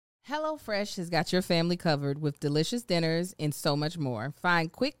HelloFresh has got your family covered with delicious dinners and so much more.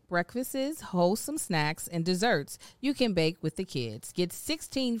 Find quick breakfasts, wholesome snacks, and desserts you can bake with the kids. Get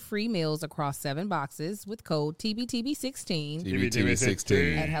 16 free meals across 7 boxes with code TBTB16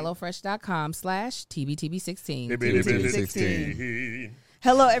 TBTB16 at HelloFresh.com/TBTB16. TBTB16.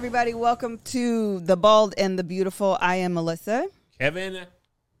 Hello, everybody. Welcome to The Bald and the Beautiful. I am Melissa. Kevin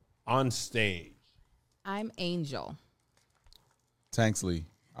on stage. I'm Angel. Tanksley,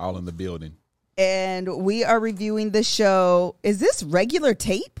 all in the building. And we are reviewing the show. Is this regular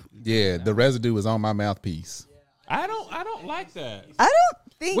tape? Yeah, the residue is on my mouthpiece. I don't like that. I don't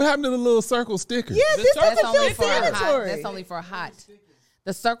think. What happened to the little circle sticker? Yeah, this That's doesn't only feel for a hot. sanitary. That's only for a hot.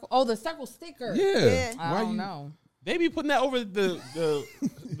 The circle. Oh, the circle sticker. Yeah. I don't know. They be putting that over the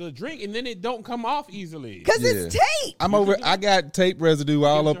drink, and then it don't come off easily. Because it's tape. I got tape residue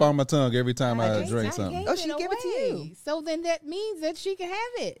all up on my tongue every time I drink something. Oh, she gave it to you. So then that means that she can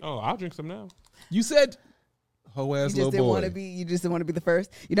have it. Oh, I'll drink some now. You said, hoe ass You little just boy. you just didn't want to be the first.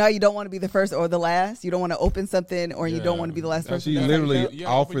 You know how you don't want to be the first or the last? You don't want to open something or you don't want to be the last person. She to literally open it.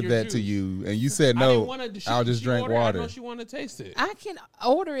 offered open your that to juice. you, and you said no. I'll just drink water. I know she wanted to taste it. I can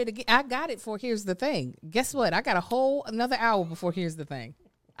order it again. I got it for Here's the Thing. Guess what? I got a whole another hour before Here's the Thing.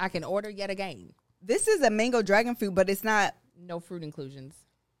 I can order yet again. This is a mango dragon fruit, but it's not. No fruit inclusions.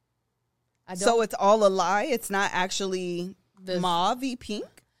 So it's all a lie? It's not actually mauve-y pink?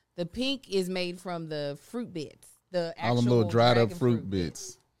 The pink is made from the fruit bits. The All actual them little dried up dragon fruit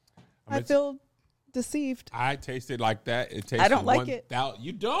bits. I feel deceived. I tasted like that. It tastes. I don't like it.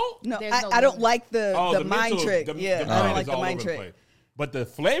 You don't? No, There's no I don't limit. like the mind mental- trick. the Yeah, I mind don't is like the all mind over the trick. place. But the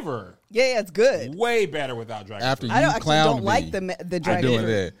flavor, Yeah, it's good. way better without dragon After fruit. I don't you actually clowned don't me like the dragon doing fruit.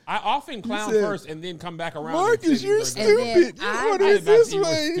 that. I often clown said, first and then come back around. Marcus, and say you're these are And good. then stupid. You I ordered I it did not this see you were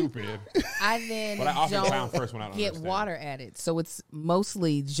way. stupid. I then But I often clown don't first when I don't get understand. water added. So it's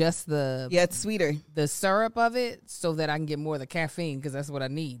mostly just the Yeah, it's sweeter. syrup of it so that I can get more of the caffeine because that's what I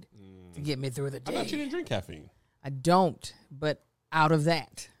need to get me through the I thought you day. didn't drink caffeine. I don't, but out of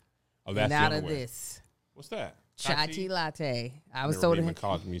that. Oh, that's and the out other of way. this. What's that? Chai tea latte. I was Remember told me him. in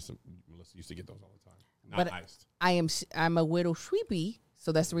college, Melissa used to get those all the time. Not But iced. I'm a widow sweepy,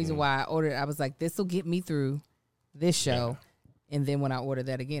 so that's the reason why I ordered. I was like, this will get me through this show, and then when I order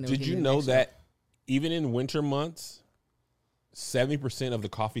that again, Did you know that even in winter months, 70% of the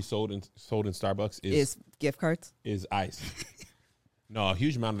coffee sold in Starbucks Is gift cards? is iced? No, a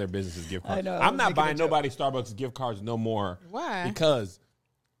huge amount of their business is gift cards. I know, I'm I'm not making a buying joke. nobody Starbucks gift cards no more. Why? Because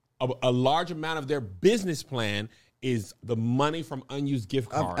a large amount of their business plan is the money from unused gift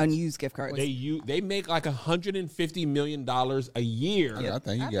cards. Unused gift cards. They make like $150 million a year. Yeah, I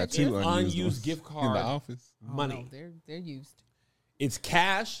think you got bet you two it's unused ones gift in the cards. office. Money. No, they're used. It's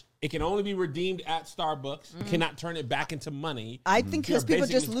cash. It can only be redeemed at Starbucks. You cannot turn it back into money. I think because You're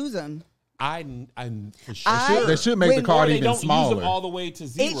people just basically- lose them. I for sure. They should make the when- card Or they even don't use smaller. them all the way to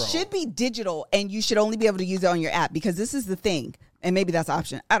zero. It should be digital, and you should only be able to use it on your app because this is the thing, and maybe that's an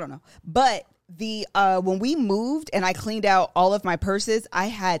option. I don't know. But the when we moved and I cleaned out all of my purses, I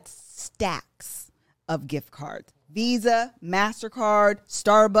had stacks of gift cards: Visa, MasterCard,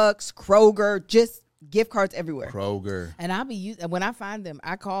 Starbucks, Kroger, just gift cards everywhere. Kroger. And I'll be when I find them,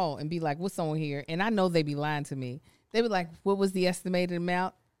 I call and be like, "What's on here?" And I know they be lying to me. They be like, "What was the estimated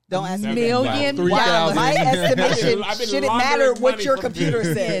amount?" Don't ask me. Million $3,000. dollars. My estimation I've been shouldn't laundering matter what money your from computer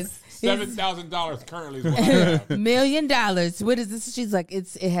business. says. $7,000 currently is what I have. $1 million. What is this? She's like, it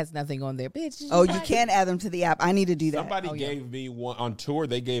has nothing on there, bitch. Oh, you can add them to the app. I need to do that. Somebody gave me one on tour.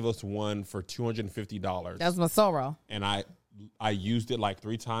 They gave us one for $250. That was my sorrow. And I used it like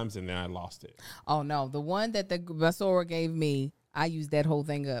 3 times and then I lost it. Oh no, the one that the Basora gave me, I used that whole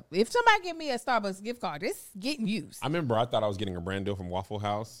thing up. If somebody give me a Starbucks gift card, it's getting used. I remember I thought I was getting a brand deal from Waffle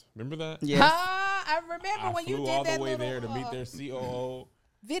House. Remember that? Yes. I remember I when you flew did all that the way little, there to meet their COO.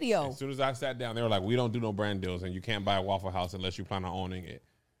 video. As soon as I sat down, they were like, "We don't do no brand deals, and you can't buy a Waffle House unless you plan on owning it."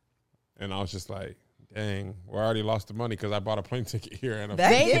 And I was just like, "Dang, we already lost the money because I bought a plane ticket here." And That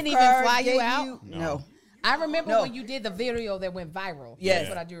They gift didn't even card fly you gave out? No. I remember No. when you did the video that went viral. Yes. That's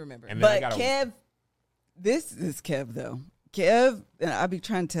what I do remember. And then I But got Kev, this is Kev though. Kev, and I'll be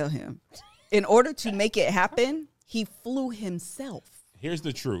trying to tell him, in order to make it happen, he flew himself. here's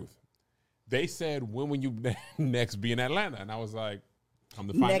the truth. They said, "When will you next be in Atlanta?" And I was like, "Come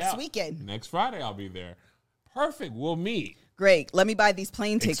to find Next out. weekend. Next Friday, I'll be there." Perfect. We'll meet. Great. Let me buy these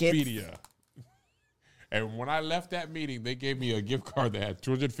plane tickets. Expedia. And when I left that meeting, they gave me a gift card that had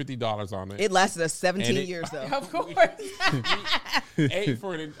 $250 on it. It lasted us 17 And it- years though. Of course. Ate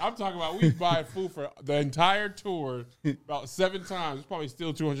for it. I'm talking about we buy food for the entire tour about 7 times. It's probably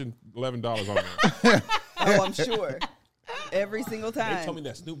still $211 on there. Oh, I'm sure. every single time. They told me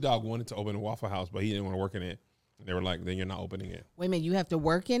that Snoop Dogg wanted to open a Waffle House, but he didn't want to work in it. And they were like, then you're not opening it. Wait a minute, you have to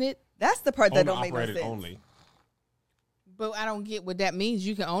work in it? That's the part that Owner don't make no operated sense. only. But I don't get what that means.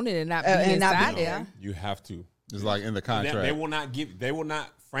 You can own it and not be And not inside be there. You have to. It's like in the And contract. they will not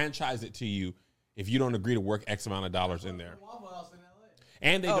franchise it to you if you don't agree to work X amount of dollars in there.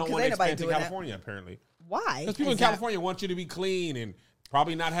 And they don't 'cause want to ain't nobody expand to doing that. California, apparently. Why? Because people in California want you to be clean and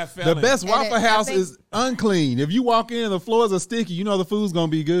probably not have The felons. best Waffle I House think- is unclean. If you walk in, the floors are sticky. You know the food's gonna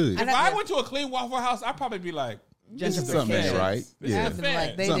be good. If I went to a clean Waffle House, I'd probably be like, this is Something ain't fed. right. This Yeah. is Like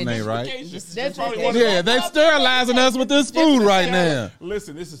fed. they Something didn't- ain't right. Vacation. That's Probably what wasn't- Yeah, they sterilizing us with this food right now.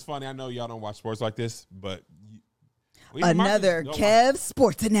 Listen, this is funny. I know y'all don't watch sports like this, but Another Kev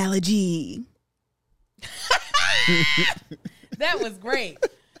sports analogy. That was great.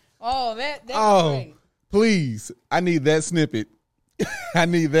 Oh, that was Oh, great. please. I need that snippet. I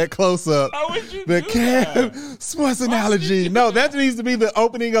need that close up. How would you The do that? Kev sports analogy. No, that needs to be the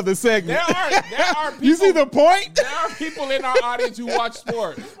opening of the segment. There are people, You see the point? there are people in our audience who watch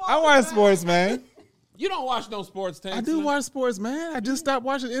sports. I watch sports, man. You don't watch no sports, Tank. I do watch sports, man. I just stopped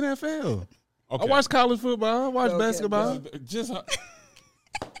watching NFL. Okay. I watch college football. I watch Okay, basketball. Just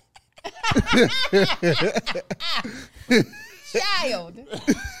Child.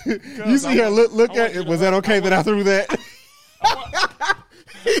 You see her look at it. Was that okay that I threw that?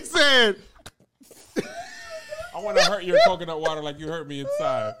 He said, I want to hurt your coconut water like you hurt me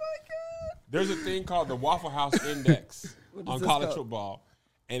inside. There's a thing called the Waffle House Index on this college called? football.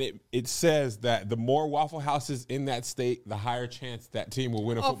 And it says that the more Waffle Houses in that state, the higher chance that team will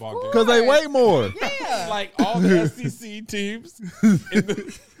win a football game. because they weigh more. Yeah. Like all the SEC teams in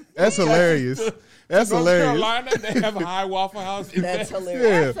the That's hilarious. That's North hilarious. Carolina, they have a high Waffle House index. That's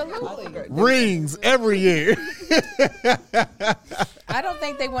hilarious. Yeah. Absolutely. Rings every year. I don't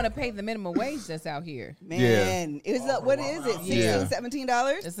think they want to pay the minimum wage that's out here. Man, is that what is it? $16, Yeah.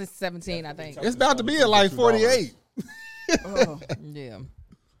 $17? It's like 17, I think. It's about to be at like 48. Oh. Yeah.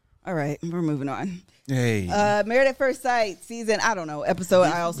 All right, we're moving on. Hey. Married at First Sight season, I don't know. Episode,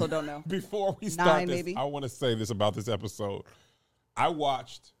 I also don't know. Before we start 9 this, maybe. I want to say this about this episode. I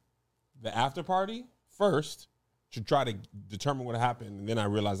watched the after party first to try to determine what happened, and then I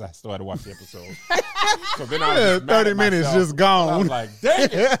realized I still had to watch the episode. So then I was Yeah, just mad 30 at minutes myself. just gone. I was like, dang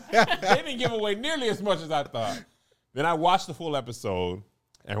it. They didn't give away nearly as much as I thought. Then I watched the full episode,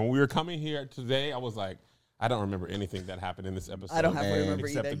 and when we were coming here today, I was like, I don't remember anything that happened in this episode. I don't have to Man. remember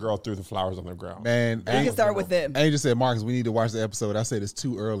except either. the girl threw the flowers on the ground. Man, We can start with them. Angel said, Marcus, we need to watch the episode. I said, it's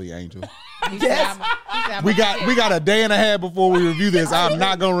too early, Angel. He said, I'm We got a day and a half before we review this. I'm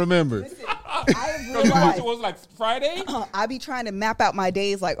not going to remember. I have You watched realized it was like Friday? I be trying to map out my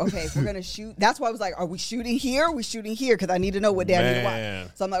days. Like, okay, if we're gonna shoot, that's why I was like, are we shooting here? Are we shooting here? Because I need to know what day I need to Man.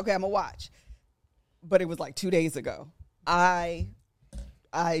 watch. So I'm like, okay, I'm gonna watch. But it was like 2 days ago. I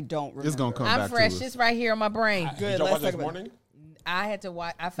don't remember. It's going to come I'm back fresh. to us. It's right here on my brain. Did y'all let's watch talk this about it. morning? I had to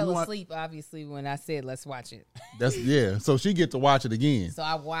watch. I fell You want- asleep, obviously, when I said, let's watch it. That's yeah. So she get to watch it again. So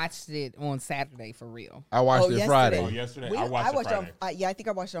I watched it on Saturday for real. I watched it yesterday. Friday. Oh, yesterday? We- I watched it on. Friday. Yeah, I think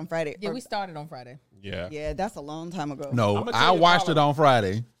I watched it on Friday. Yeah, Or- we started on Friday. Yeah. yeah, that's a long time ago. No, I'ma tell I you watched how- it on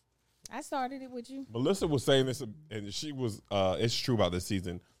Friday. I started it with you. Melissa was saying this, and she was, it's true about this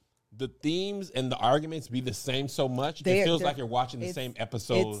season. The themes and the arguments be the same so much. They're- it feels they're- like you're watching the it's- same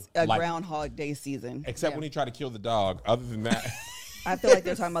episode. It's a like, Groundhog Day season. except when he tried to kill the dog. Other than that, I feel like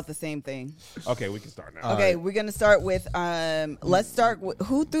they're talking about the same thing. okay, we can start now. Okay, we're gonna start with let's start with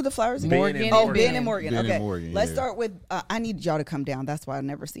who threw the flowers? Ben Morgan and Oh, Morgan. Ben and Morgan. Ben Okay, and Morgan, let's yeah. start with. I need y'all to come down. That's why I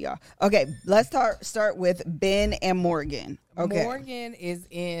never see y'all. Okay, let's start with Ben and Morgan. Okay, Morgan is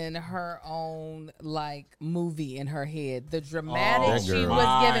in her own like movie in her head. The dramatic Oh, she girl.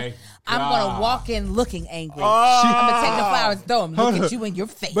 was given. My I'm God. gonna walk in looking angry. Oh. I'm gonna take the flowers, throw them, look at you in your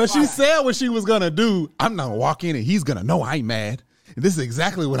face. But she said what she was gonna do. I'm not gonna walk in and he's gonna know I ain't mad. And this is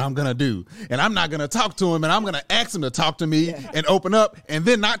exactly what I'm gonna do. And I'm not gonna talk to him and I'm gonna ask him to talk to me and open up and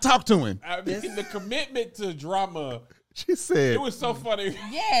then not talk to him. I mean, the commitment to drama, She said, it was so funny.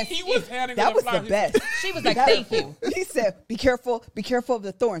 Yes. he was handing that her was the flowers. best. She was like, That- "Thank you, He said, "Be careful of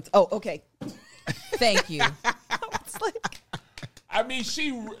the thorns." Oh, okay. thank you." It's like, I mean,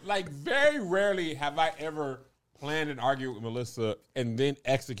 like very rarely have I ever planned an argument with Melissa and then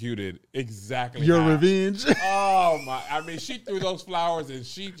executed exactly your how- revenge. Oh my! I mean, she threw those flowers and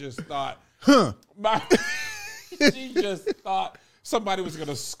she just thought, she just thought somebody was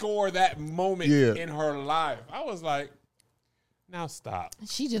gonna score that moment Yeah. in her life. I was like, now stop.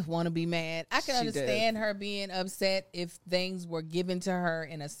 She just want to be mad. I can She understand her being upset if things were given to her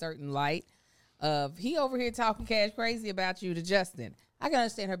in a certain light. Of he over here talking cash crazy about you to Justin. I can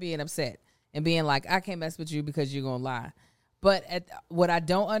understand her being upset and being like, I can't mess with you because you're gonna lie. But what I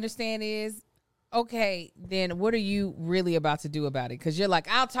don't understand is, okay, then what are you really about to do about it? Because you're like,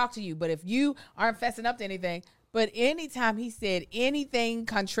 I'll talk to you. But if you aren't fessing up to anything, but anytime he said anything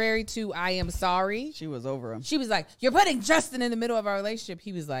contrary to I am sorry, She was over him. she was like, you're putting Justin in the middle of our relationship.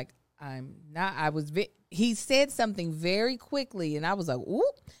 He was like, I'm not. He said something very quickly, and I was like, ooh.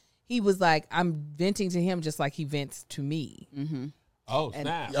 He was like, I'm venting to him just like he vents to me. Mm-hmm. Oh,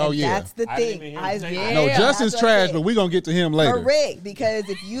 snap. Oh, yeah. That's the I didn't thing. even hear him say that. No, Yeah, Justin's that's what I trash, said. but we're going to get to him later. Correct, because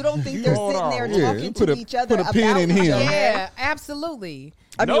if you don't think they're Hold sitting there on. Yeah, talking put to a- each other put a pin about in each him. other, Yeah, absolutely.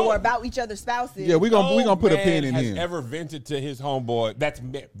 I mean, No. or about each other's spouses. Yeah, we're gonna put a pin in has him. ever vented to his homeboy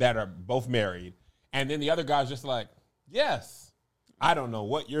that are both married, and then the other guy's just like, yes, I don't know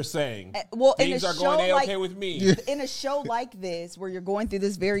what you're saying. Well, in things a are show going like A-okay with me. in a show like this, where you're going through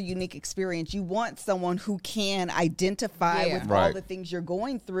this very unique experience, you want someone who can identify Yeah. with all Right. the things you're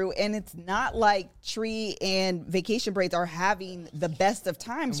going through, and it's not like Tree and Vacation Braids are having the best of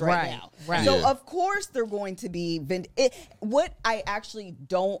times right now. Right. So Yeah. of course they're going to be. What I actually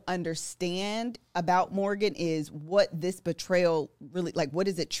don't understand about Morgan is what this betrayal really like. What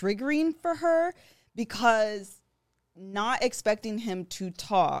is it triggering for her? Because not expecting him to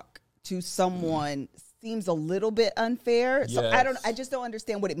talk to someone seems a little bit unfair. So Yes. I just don't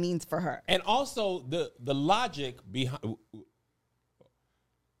understand what it means for her. And also the logic behind.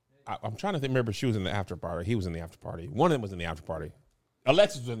 I'm trying to think. Remember, she was in the after party. He was in the after party. One of them was in the after party.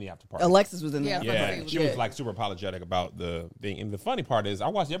 Alexis was in the after party. Alexis was in Yeah, there. Yeah, He was she was good. like super apologetic about the thing. And the funny part is, I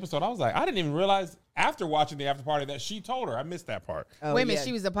watched the episode. I was like, I didn't even realize after watching the after party that she told her. I missed that part Oh, Wait a minute, yeah.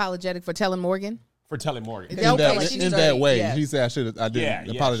 she was apologetic for telling Morgan. for telling Morgan. Yeah, okay, like she in started- that way, yeah. he said I didn't Yeah,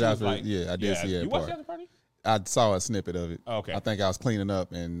 she apologize was for like- it. Yeah, I did see that You watched part. the after party? I saw a snippet of it. Okay. I think I was cleaning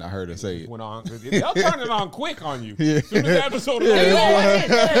up and I heard her say it. Went on. They'll turn it on quick on you. Yeah. As soon as the episode is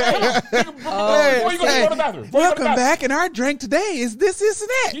over. Before you go to the bathroom. Before you go to the bathroom. and our drink today is this and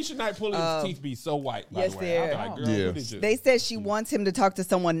that. Keisha Knight pulling his teeth be so white, by yes, the way. they I was are. like, girl, Yeah. what is it? They said she wants him to talk to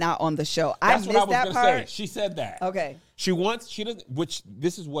someone not on the show. That's I what I missed was that going to say. part. She said that. Okay. She doesn't, which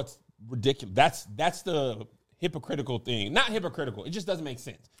this is what's ridiculous. That's the hypocritical thing. Not hypocritical. It just doesn't make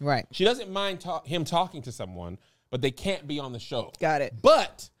sense. Right. She doesn't mind him talking to someone, but they can't be on the show. Got it.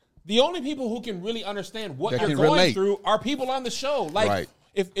 But the only people who can really understand what That you're can going relate. through are people on the show. Like, Right.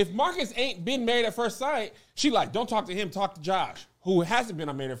 if Marcus ain't been married at first sight, she like, don't talk to him, talk to Josh, who hasn't been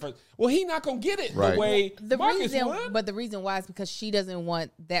on married at first. Well, he not gonna get it Right. the way The Marcus reason, would. but the reason why is because she doesn't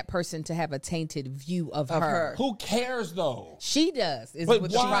want that person to have a tainted view of her. her. Who cares though? She does. Is But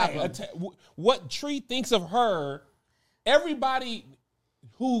what the why? problem. What Tree thinks of her, everybody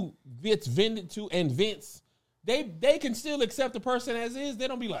who gets vented to and vents, they can still accept the person as is. They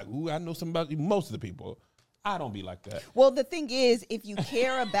don't be like, ooh, I know something about you. Most of the people. I don't be like that. Well, the thing is, if you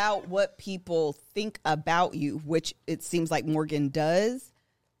care about what people think about you, which it seems like Morgan does,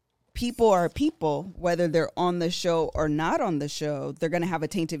 people are people, whether they're on the show or not on the show, they're going to have a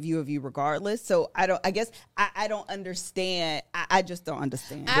tainted view of you regardless. So I don't understand. I just don't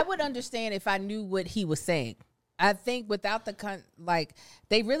understand. I would understand if I knew what he was saying. I think without the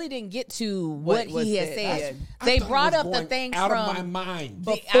they really didn't get to what was he had said. said. I They thought it brought was up the going thing out from of my mind.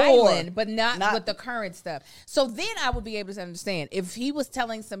 the Before. island, but not Not- with the current stuff. So then I would be able to understand if he was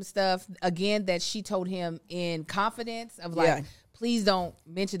telling some stuff again that she told him in confidence of like, Yeah. please don't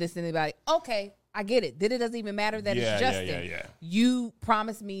mention this to anybody. Okay, I get it. Then it doesn't even matter that Yeah, it's yeah, Justin. yeah. You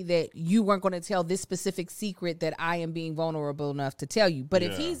promised me that you weren't going to tell this specific secret that I am being vulnerable enough to tell you. But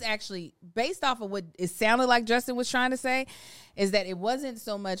if Yeah. he's actually, based off of what it sounded like Justin was trying to say, is that it wasn't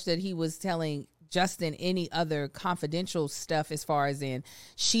so much that he was telling Justin any other confidential stuff as far as in,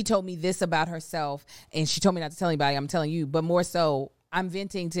 she told me this about herself and she told me not to tell anybody, I'm telling you. But more so, I'm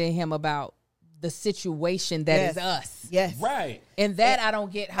venting to him about the situation that is Yes. us. Yes. Right. And that I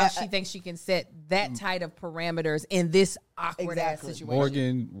don't get how she thinks she can set that tight of parameters in this awkward Exactly. ass situation.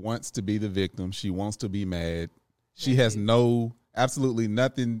 Morgan wants to be the victim. She wants to be mad. She has absolutely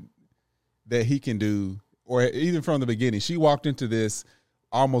nothing that he can do, or even from the beginning. She walked into this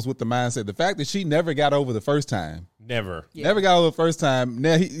almost with the mindset. The fact that she never got over the first time. Never. Never got over the first time.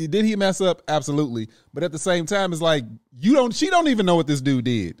 Now, did he mess up? Absolutely. But at the same time, it's like, she don't even know what this dude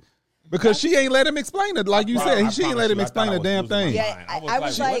did. Because she ain't let him explain it. Like you I said, she ain't promise let him you, I explain thought I a was damn losing my thing. Yeah, mind. I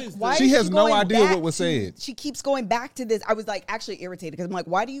was what like, is why this? She is has no going idea back what was to- said. She keeps going back to this. I was like actually irritated because I'm like,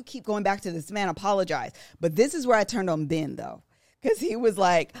 why do you keep going back to this man? Apologize. But this is where I turned on Ben though. Because he was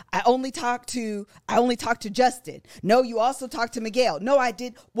like, I only talked to Justin. No, you also talked to Miguel. No, I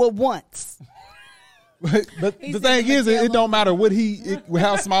did. Well, once. But He the said thing the is, Miguel it don't matter what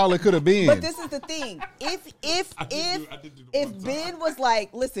how small it could have been. But this is the thing. If Ben was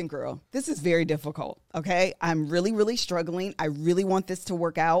like, listen, girl, this is very difficult. Okay. I'm really, really struggling. I really want this to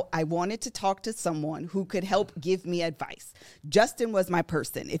work out. I wanted to talk to someone who could help give me advice. Justin was my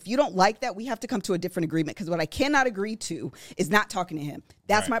person. If you don't like that, we have to come to a different agreement, because what I cannot agree to is not talking to him.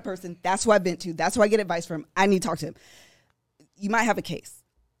 That's my person. That's who I vent to. That's who I get advice from. I need to talk to him. You might have a case.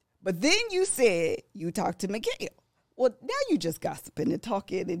 But then you said you talked to Miguel. Well, now you just gossiping and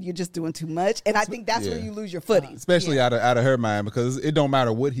talking, and you're just doing too much. And I think that's where you lose your footing. Especially out of her mind, because it don't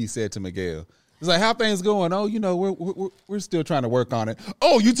matter what he said to Miguel. It's like, how things going? Oh, we're still trying to work on it.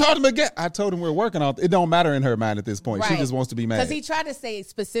 Oh, you talked to Miguel? I told him we're working on it. It don't matter in her mind at this point. Right. She just wants to be mad. Because he tried to say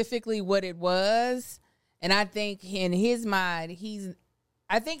specifically what it was, and I think in his mind he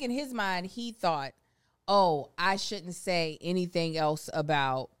thought, oh, I shouldn't say anything else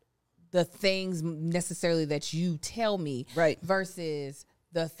about the things necessarily that you tell me, right, versus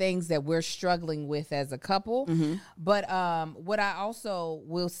the things that we're struggling with as a couple. Mm-hmm. But what I also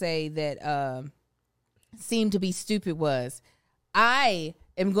will say that seemed to be stupid was, I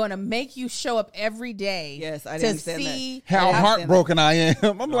am going to make you show up every day. Yes, I didn't see how heartbroken I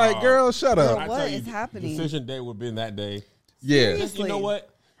am. I'm like, girl, shut up. Girl, what is happening? Decision day would have been that day. Yeah. You know what?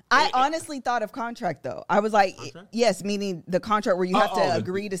 I honestly thought of contract, though. I was like, yes, meaning the contract where you have to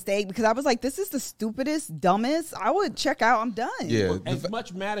agree to stay, because I was like, this is the stupidest, dumbest. I would check out. I'm done. Yeah. As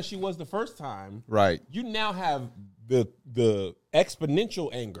much mad as she was the first time, right? You now have the exponential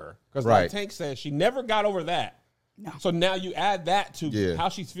anger, because like Tank said, she never got over that. No. So now you add that to how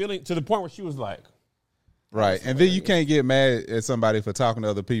she's feeling, to the point where she was like, right. And then you can't get mad at somebody for talking to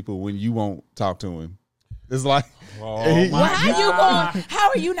other people when you won't talk to him. It's like, how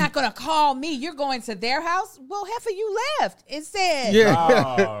are you not going to call me? You're going to their house? Well, half of you left. It said,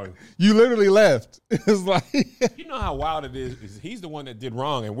 you literally left. It's like, you know how wild it is he's the one that did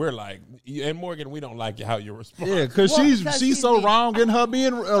wrong, and we're like, and Morgan, we don't like how you respond. Yeah, because she's so wrong in her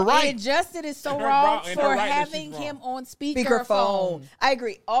being right. And Justin is so wrong for having him on speakerphone. I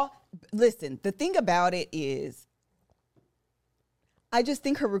agree. Listen, the thing about it is, I just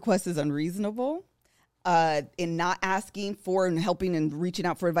think her request is unreasonable. In not asking for and helping and reaching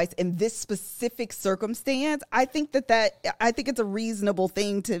out for advice in this specific circumstance, I think I think it's a reasonable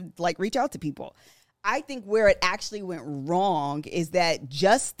thing to like reach out to people. I think where it actually went wrong is that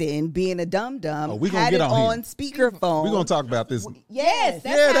Justin, being a dum-dum, had it on speakerphone. We're going to talk about this. Yes.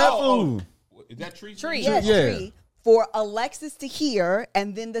 That fool. Is that Tree? Yes, Tree. For Alexis to hear,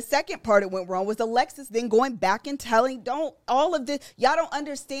 and then the second part it went wrong was Alexis then going back and telling, y'all don't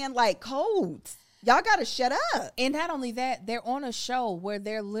understand like codes. Y'all got to shut up. And not only that, they're on a show where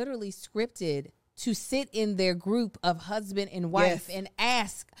they're literally scripted to sit in their group of husband and wife and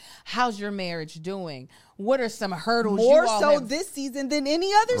ask, how's your marriage doing? What are some hurdles more you all so have? This season than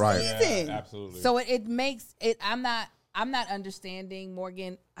any other season. Yeah, absolutely. So it makes it, I'm not understanding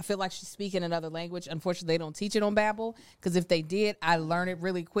Morgan. I feel like she's speaking another language. Unfortunately, they don't teach it on Babbel, because if they did, I'd learn it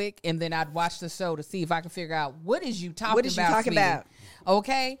really quick, and then I'd watch the show to see if I can figure out what is you talking about.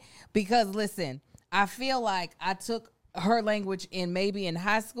 Okay? Because listen, I feel like I took her language maybe in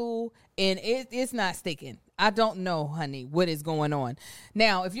high school, and it's not sticking. I don't know, honey, what is going on.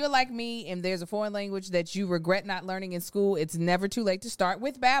 Now, if you're like me and there's a foreign language that you regret not learning in school, it's never too late to start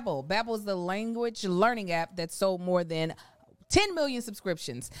with Babbel. Babbel is the language learning app that sold more than 10 million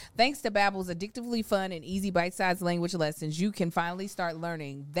subscriptions. Thanks to Babbel's addictively fun and easy bite-sized language lessons, you can finally start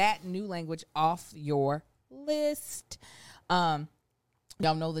learning that new language off your list.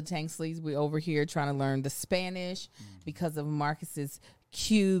 Y'all know the Tank Sleeves. We're over here trying to learn the Spanish because of Marcus's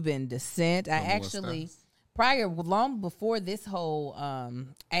Cuban descent. I actually, long before this whole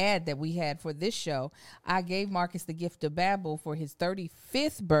ad that we had for this show, I gave Marcus the gift of Babbel for his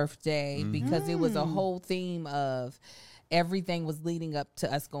 35th birthday because it was a whole theme of everything was leading up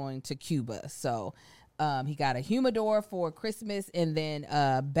to us going to Cuba. So he got a humidor for Christmas, and then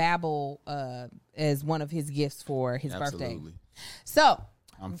Babbel as one of his gifts for his birthday. So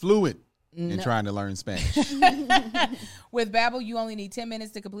I'm fluent in trying to learn Spanish. With Babbel, you only need 10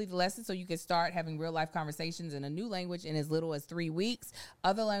 minutes to complete the lesson, so you can start having real-life conversations in a new language in as little as 3 weeks.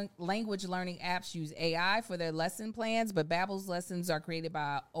 Other language learning apps use AI for their lesson plans, but Babbel's lessons are created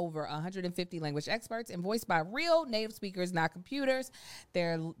by over 150 language experts and voiced by real native speakers, not computers.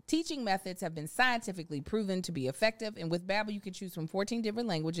 Their teaching methods have been scientifically proven to be effective, and with Babbel, you can choose from 14 different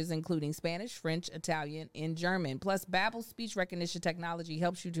languages, including Spanish, French, Italian, and German. Plus, Babbel's speech recognition technology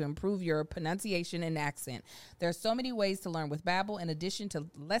helps you to improve your grammar, pronunciation, and accent. There are so many ways to learn with Babbel. In addition to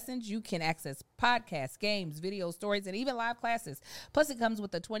lessons, you can access podcasts, games, videos, stories, and even live classes. Plus, it comes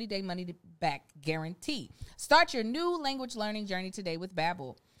with a 20-day money-back guarantee. Start your new language learning journey today with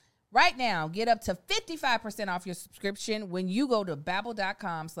Babbel. Right now, get up to 55% off your subscription when you go to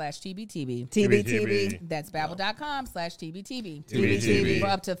babbel.com/TBTB. TBTB. That's babbel.com/TBTB. TBTB. For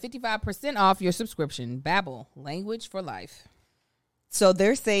up to 55% off your subscription. Babbel, language for life. So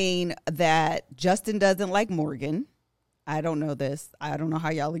they're saying that Justin doesn't like Morgan. I don't know this. I don't know how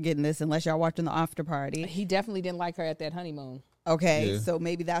y'all are getting this unless y'all watching the after party. He definitely didn't like her at that honeymoon. Okay, Yeah. so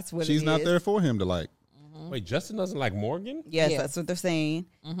maybe that's what She's it not is. there for him to like. Wait, Justin doesn't like Morgan? Yes, Yeah. that's what they're saying.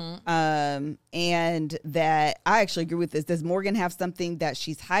 And that I actually agree with this. Does Morgan have something that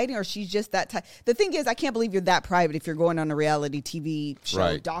she's hiding, or she's just that type? The thing is, I can't believe you're that private if you're going on a reality TV show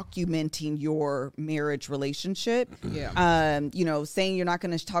Right. documenting your marriage relationship. Yeah. Saying you're not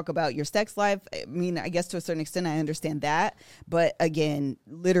going to talk about your sex life. I mean, I guess to a certain extent, I understand that. But again,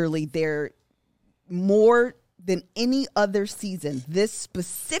 literally, they're more than any other season, this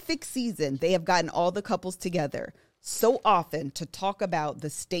specific season, they have gotten all the couples together so often to talk about the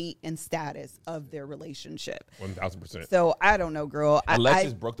state and status of their relationship. 1,000%. So I don't know, girl.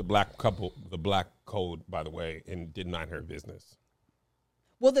 Alexis broke the black code, by the way, and did not her business.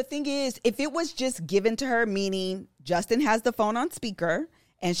 Well, the thing is, if it was just given to her, meaning Justin has the phone on speaker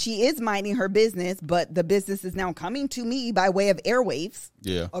and she is minding her business, but the business is now coming to me by way of airwaves.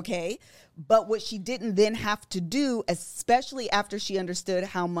 Yeah. Okay. But what she didn't then have to do, especially after she understood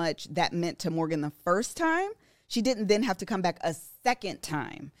how much that meant to Morgan the first time, she didn't then have to come back a second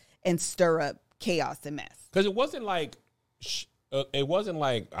time and stir up chaos and mess. Because it wasn't like they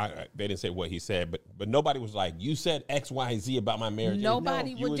didn't say what he said, but nobody was like, you said X, Y, Z about my marriage.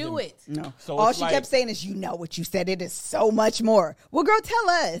 Nobody You would was do in- it. No. So All it's she like- kept saying is, you know what you said. It is so much more. Well, girl, tell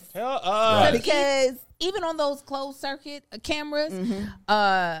us. Tell us. Because Even on those closed circuit cameras,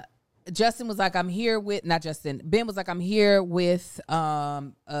 Mm-hmm. Justin was like, I'm here with, not Justin, Ben was like, I'm here with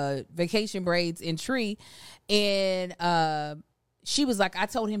vacation braids in Tree. And she was like, I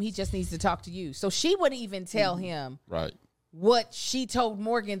told him he just needs to talk to you. So she wouldn't even tell him Right. what she told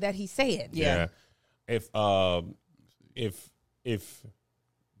Morgan that he said. Yeah. If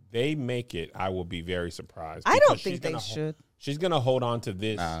they make it, I will be very surprised. I don't because think she's they gonna should. She's gonna hold on to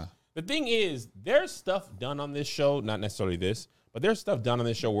this. Nah. The thing is, there's stuff done on this show, not necessarily this, but there's stuff done on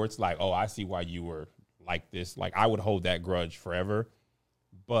this show where it's like, oh, I see why you were like this. Like, I would hold that grudge forever.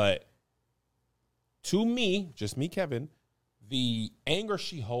 But to me, just me, Kevin, the anger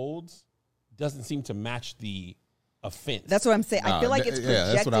she holds doesn't seem to match the offense. that's what I'm saying. I Nah, feel like it's projected.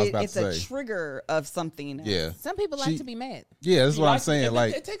 yeah, that's what I was about it's to a say. trigger of something. Yeah. Some people like to be mad. Yeah, that's what I'm Like, saying. it-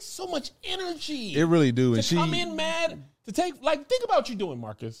 Like, it takes so much energy. it really do. And to she, come in mad, to take, like, think about what you're doing,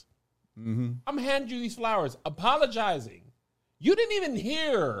 Marcus. I'm handing you these flowers, apologizing. You didn't even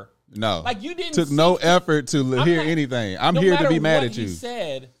hear. no. Like, you didn't Took see- no effort to I'm hear not- anything. I'm no here to matter be mad what at you. He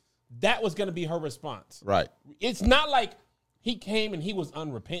said that was going to be her response. Right. It's not like he came and he was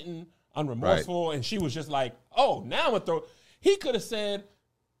unrepentant, unremorseful, and she was just like, oh, now I'm going to throw. He could have said,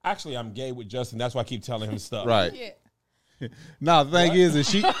 actually, I'm gay with Justin. That's why I keep telling him stuff. Right. Yeah. No, the thing is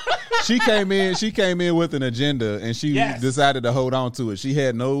she came in with an agenda and she Yes. decided to hold on to it. She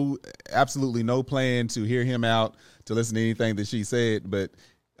had absolutely no plan to hear him out, to listen to anything that she said, but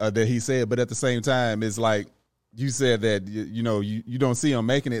that he said. But at the same time, it's like you said that you don't see him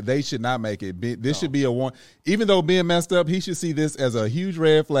making it. They should not make it. This should be a one. Even though being messed up, he should see this as a huge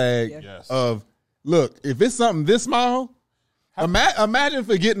red flag Yes. of, look, if it's something this small, imagine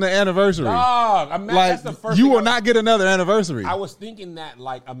forgetting the anniversary. Dog, that's the Like, first you thing will not get another anniversary. I was thinking that,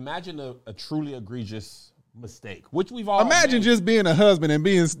 like, imagine a truly egregious mistake, which we've all Imagine made. just being a husband and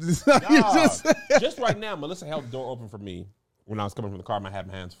being Dog, just right now, Melissa held the door open for me when I was coming from the car. I had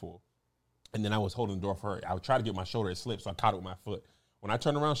my hands full. And then I was holding the door for her. I would try to get my shoulder to slip, so I caught it with my foot. When I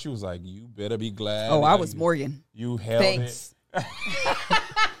turned around, she was like, you better be glad. Oh, I that was you- Morgan. You held Thanks. it.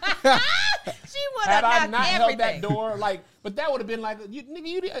 She would Had have I knocked not held everything. that door, like, but that would have been like,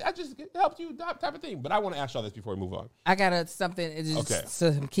 I just helped you, type of thing. But I want to ask y'all this before we move on. I got something. It's just, Okay. So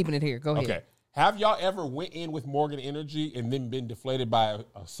I'm keeping it here. Go ahead. Okay. Have y'all ever went in with Morgan energy and then been deflated by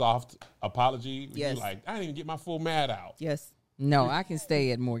a soft apology? Yes. You're like, I didn't even get my full mad out. Yes. No, I can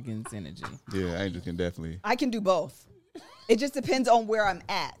stay at Morgan's energy. Yeah, Angel can definitely. I can do both. It just depends on where I'm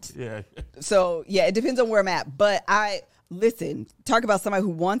at. Yeah. So, yeah, it depends on where I'm at. But listen, talk about somebody who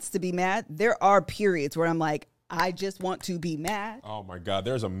wants to be mad. There are periods where I'm like, I just want to be mad. Oh my God.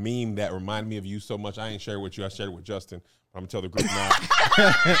 There's a meme that reminded me of you so much. I ain't shared it with you. I shared it with Justin. I'm gonna tell the group now.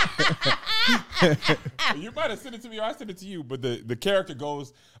 You might have sent it to me or I sent it to you, but the character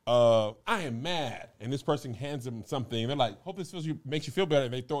goes, I am mad. And this person hands them something. They're like, hope this makes you feel better.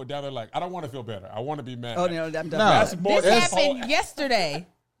 And they throw it down. They're like, I don't want to feel better. I want to be mad. Oh, no, I'm done. That's more This happened yesterday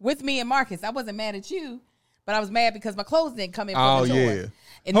with me and Marcus. I wasn't mad at you, but I was mad because my clothes didn't come in from the door.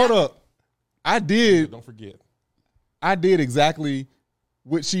 And Hold up. I did. Don't forget. I did exactly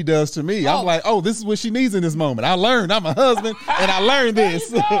what she does to me. I'm like, oh, this is what she needs in this moment. I learned. I'm a husband, and I learned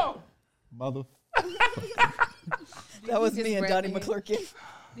this. Mother. That was me and Donnie McClurkin.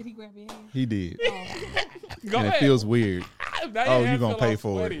 Did he grab your hand? He did. Go And ahead. it feels weird. Now Oh, your you gonna hands pay feel for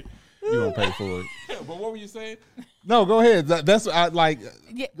all it. sweaty. You gonna pay for it. But what were you saying? No, go ahead. That's I like.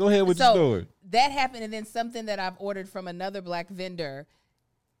 Yeah. Go ahead with your story. That happened, and then something that I've ordered from another black vendor.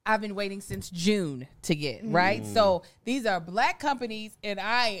 I've been waiting since June to get, right? So these are black companies, and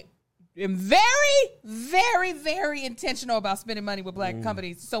I am very, very, very intentional about spending money with black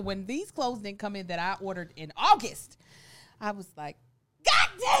companies. So when these clothes didn't come in that I ordered in August, I was like, God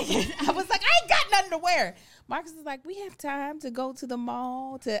dang it. I was like, I ain't got nothing to wear. Marcus was like, we have time to go to the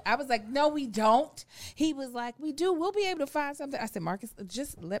mall. I was like, no, we don't. He was like, we do. We'll be able to find something. I said, Marcus,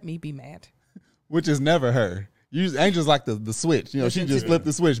 just let me be mad. Which is never her. Angel's like the switch. You know, she just flipped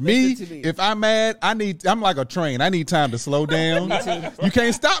the switch. Me, to me. if I'm mad, I'm like a train. I need time to slow down. You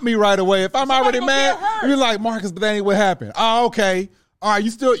can't stop me right away. If I'm already gonna mad, get hurt. you're like, Marcus, but that ain't what happened. Oh, okay. All right, you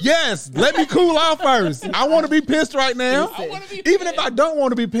still, yes, let me cool off first. I want to be pissed right now. I wanna be Even pissed. if I don't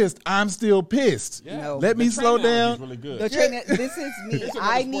want to be pissed, I'm still pissed. Yeah. No. Let me The slow train analogy is down. really good. The train, this is me. It's another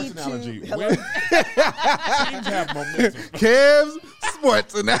I sports need analogy. to. Hello? When teams have momentum. Kev's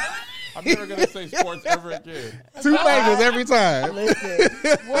sports and I'm never gonna say sports ever again. 2 fingers every time. Listen,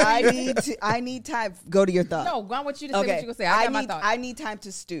 I need time. Go to your thought. No, I want you to say what Okay. you're going to say. I got my need thought. I need time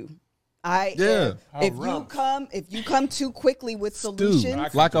to stew. Yeah. If you come too quickly with solutions, I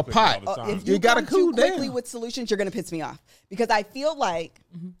come Like too a quickly pot. all the time. if you You gotta come cool too quickly down. with solutions, you're gonna piss me off because I feel like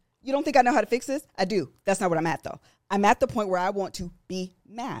you don't think I know how to fix this. I do. That's not what I'm at though. I'm at the point where I want to be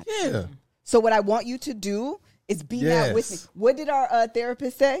mad. Yeah. So what I want you to do is be mad with me. Yes. What did our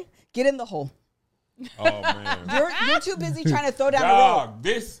therapist say? Get in the hole. Oh man, You're too busy trying to throw down the rope.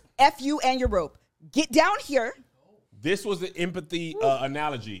 dog. F you and your rope. Get down here. This was the empathy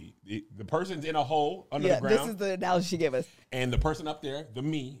analogy. The person's in a hole under the ground. This is the analogy she gave us. And the person up there, the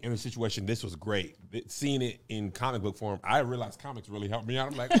me in the situation, this was great. Seeing it in comic book form, I realized comics really helped me out.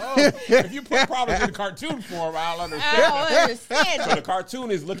 I'm like, oh, if you put problems in cartoon form, I'll understand. I don't understand. So the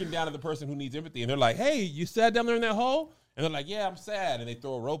cartoon is looking down at the person who needs empathy, and they're like, hey, you sat down there in that hole? And they're like, yeah, I'm sad. And they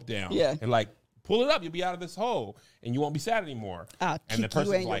throw a rope down. Yeah. And like, pull it up, you'll be out of this hole, and you won't be sad anymore. I'll And the kick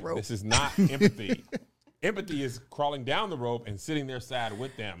you person's and your like, rope. this is not empathy. Empathy is crawling down the rope and sitting there sad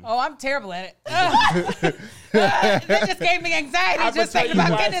with them. Oh, I'm terrible at it. That just gave me anxiety I'm just gonna thinking tell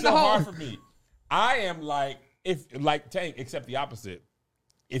you about why getting it's in the so hole. hard for me. I am like Tank, except the opposite.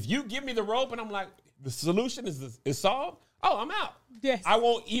 If you give me the rope and I'm like, the solution is solved, oh, I'm out. Yes. I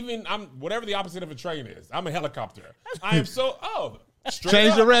won't even, I'm whatever the opposite of a train is. I'm a helicopter. I am so, straight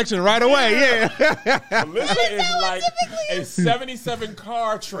Change up. direction right away. Yeah. Melissa is like a 77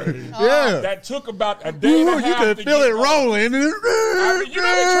 car train. Yeah. That took about a day and Ooh, a you half can to feel get it going. rolling. I mean, you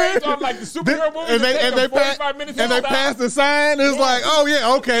know the trains on like the superhero movies And that they take them 45 minutes and they to pass the sign. It's like, oh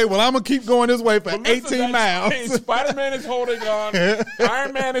yeah, okay. Well, I'm gonna keep going this way for 18 miles. Spider-Man is holding on.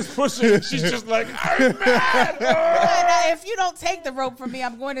 Iron Man is pushing. She's just like, Iron Man. Now, if you don't take the rope from me,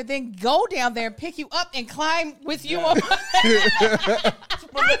 I'm going to then go down there and pick you up and climb with you. I'll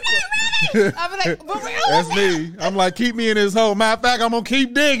be like, but really? That's me. I'm like, keep me in this hole. Matter of fact, I'm gonna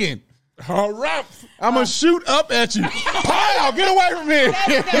keep digging. All right. I'm gonna shoot up at you. Pow! Get away from me.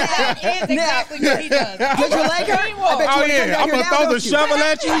 That is exactly what he does. Does your leg hurt? I bet Oh you wanna yeah, come I'm down gonna here throw now, the don't you? shovel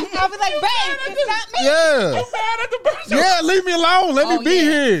at you. I'll be like, babe, it's not me. Yeah, Mad at the person. yeah. Leave me alone. Let me Oh, be yeah.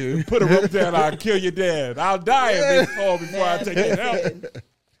 here. Put a rope down. I'll kill your dad. I'll die in this hole before I take it out.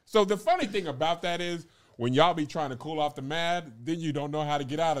 So the funny thing about that is when y'all be trying to cool off the mad, then you don't know how to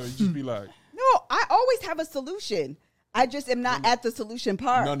get out of it. You just be like, No, I always have a solution. I just am not at the solution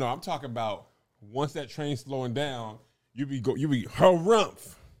part. no, I'm talking about once that train's slowing down, you be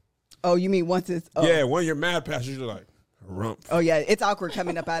harumph. Oh, you mean once it's Yeah, when you're mad passengers, you're like, harumph. Oh yeah, it's awkward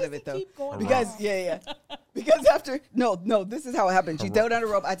coming up out of it though. Keep going Because because after no, this is how it happens. You throw down a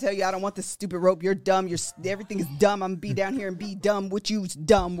rope. I tell you, I don't want this stupid rope. You're dumb. Everything is dumb. I'm gonna be down here and be dumb with you,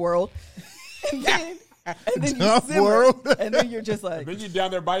 dumb world. And then you Dumb simmer, world. and then you're just like, Then you're down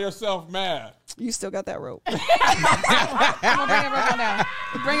there by yourself mad. you still got that rope. Come on, bring it rope now.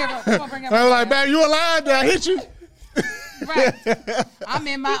 Bring it rope. Come on, bring it rope. I'm like, man, you alive? Did I hit you? Right. I'm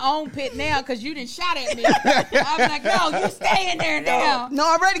in my own pit now because you didn't shot at me. I'm like, no, you stay in there now. No,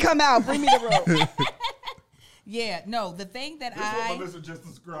 I'm ready to come out. Bring me the rope. Yeah, no, the thing that Melissa just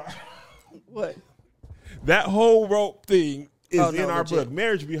described. What? That whole rope thing is Oh, in no, our legit. book.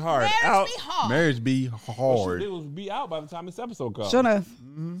 Marriage be hard. marriage Out. be hard. Marriage be hard. It will be out by the time this episode comes. Sure enough.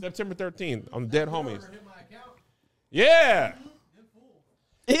 September 13th on Dead Homies. Yeah.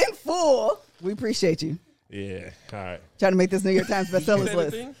 In full. We appreciate you. Yeah. All right. Trying to make this New York Times bestsellers Say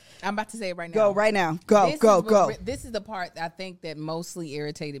list. anything? I'm about to say it right now. Go right now. Go, This go, is what go. This is the part I think that mostly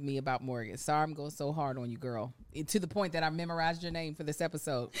irritated me about Morgan. Sorry I'm going so hard on you, girl. To the point that I memorized your name for this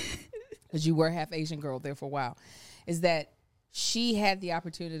episode. Because you were half Asian girl there for a while. Is that she had the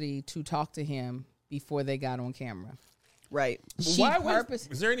opportunity to talk to him before they got on camera. Right. She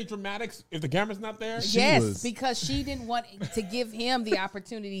Is there any dramatics if the camera's not there? Yes, because she didn't want to give him the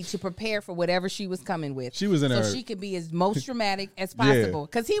opportunity to prepare for whatever she was coming with. She was in so her- she could be as most dramatic as possible.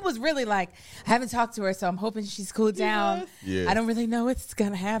 Because he was really like, I haven't talked to her, so I'm hoping she's cooled down. Yeah. I don't really know what's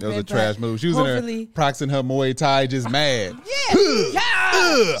gonna happen. That was a but trash move. She was in hopefully- there practicing her Muay Thai, just mad.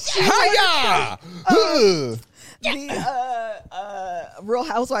 Yeah. Hiya! The Real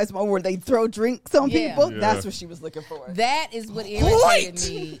Housewives moment where they throw drinks on Yeah. people. Yeah. That's what she was looking for. That is what irritated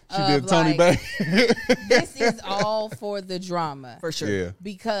me. She did Tony like, Bay. This is all for the drama. For sure. Yeah.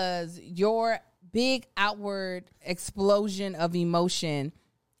 Because your big outward explosion of emotion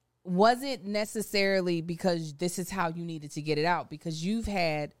wasn't necessarily because this is how you needed to get it out, because you've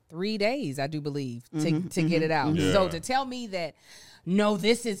had 3 days, I do believe, to get it out. Yeah. So to tell me that, no,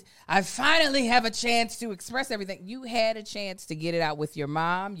 I finally have a chance to express everything. You had a chance to get it out with your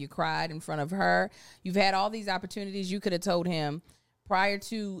mom. You cried in front of her. You've had all these opportunities. You could have told him prior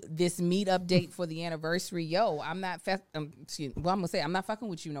to this meet update for the anniversary, yo, I'm not I'm gonna say I'm not fucking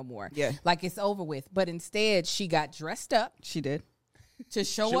with you no more. Yeah. Like it's over with. But instead she got dressed up She did. to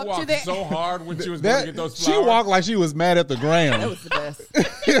show She up to walked that. so hard when she was going to get those flowers. She walked like she was mad at the That ground. was the best.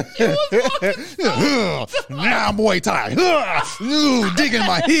 Now Muay Thai. Digging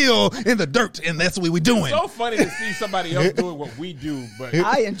my heel in the dirt, and that's what we doing. So funny to see somebody else doing what we do, but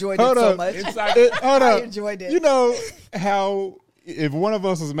I enjoyed it Hold so up. much. inside, Hold I up. enjoyed it. You know how if one of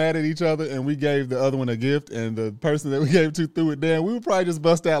us was mad at each other and we gave the other one a gift and the person that we gave to threw it down, we would probably just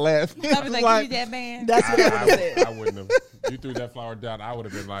bust out laughing. I was like, you that man. That's what I would have said. I wouldn't have. You threw that flower down, I would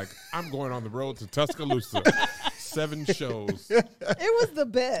have been like, I'm going on the road to Tuscaloosa. 7 shows. It was the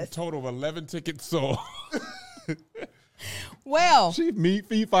best. Total of 11 tickets sold. Well, She meat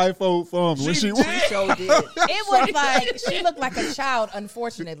feet 5 fold thumbs when she did. So did. it was like she looked like a child,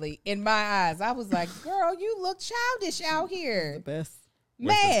 unfortunately, in my eyes. I was like, girl, you look childish out here. Best.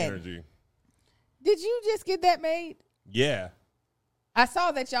 Wasted Man, energy. did you just get that made? Yeah. I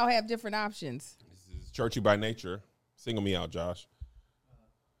saw that y'all have different options. This is churchy by nature. Single me out, Josh.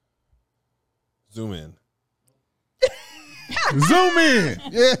 Zoom in. zoom in.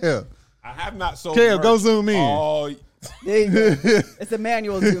 Yeah. I have not sold Kale, merch go zoom in. all- There you go. It's a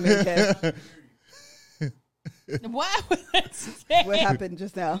manual zoom in, Kev. Why would I say What happened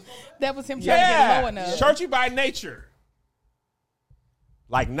just now? that was him trying to get low Yeah. enough? Churchy by nature.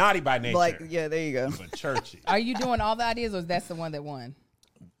 Like naughty by nature. Like, yeah, there you go. But churchy. Are you doing all the ideas, or is that the one that won?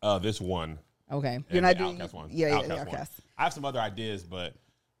 This one. Okay. You're And not the doing- Outcast one. yeah, Outcast the one. Outcast. I have some other ideas, but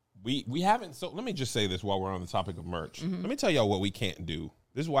we haven't. So let me just say this while we're on the topic of merch. Let me tell y'all what we can't do.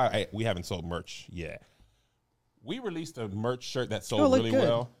 This is why we haven't sold merch yet. We released a merch shirt that sold looked really good.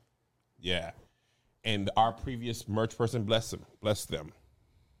 well. Yeah. And our previous merch person, bless them.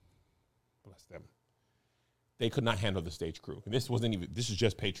 They could not handle the stage crew. And this is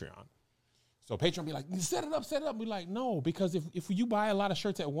just Patreon. So Patreon be like, set it up. We're like, no, because if you buy a lot of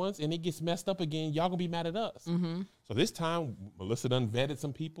shirts at once and it gets messed up again, y'all gonna be mad at us. So this time, Melissa done vetted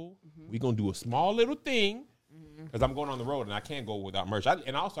some people. We gonna do a small little thing because I'm going on the road and I can't go without merch. I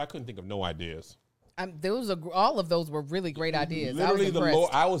couldn't think of no ideas. All of those were really great ideas. Literally,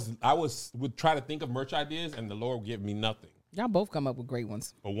 I was the impressed. Lord, would try to think of merch ideas and the Lord would give me nothing. Y'all both come up with great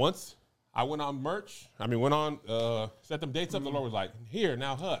ones. But once I went on set them dates up, the Lord was like, here,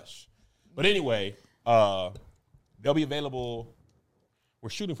 now hush. But anyway, they'll be available. We're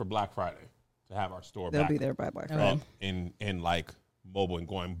shooting for Black Friday to have our store They'll back be there by Black up Friday. and like mobile and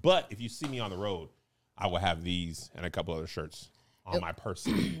going. But if you see me on the road, I will have these and a couple other shirts on my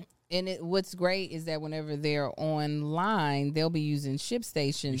person. And what's great is that whenever they're online, they'll be using ship You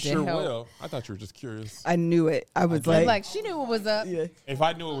stations. sure to help. will. I thought you were just curious. I knew it. I was Like, like, she knew what was up. yeah. If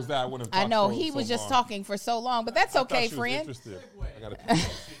I knew it was that, I wouldn't have I know talked he so was just long. talking for so long, but that's I thought okay, she was friend. interested.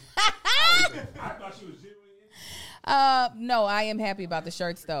 I thought she was genuine. No, I am happy about the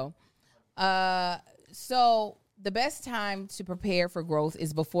shirts though. So the best time to prepare for growth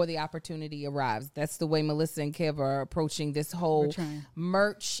is before the opportunity arrives. That's the way Melissa and Kev are approaching this whole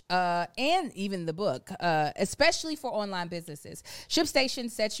merch and even the book, especially for online businesses. ShipStation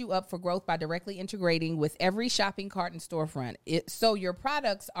sets you up for growth by directly integrating with every shopping cart and storefront. So your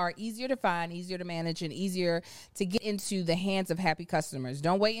products are easier to find, easier to manage, and easier to get into the hands of happy customers.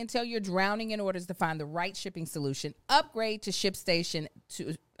 Don't wait until you're drowning in orders to find the right shipping solution. Upgrade to ShipStation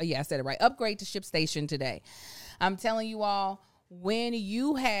I said it right. Upgrade to ShipStation today. I'm telling you all, when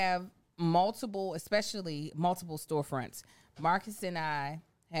you have especially multiple storefronts, Marcus and I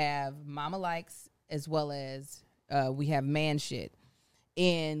have Mama Likes as well as we have Man Shit.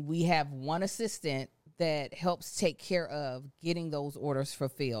 And we have one assistant that helps take care of getting those orders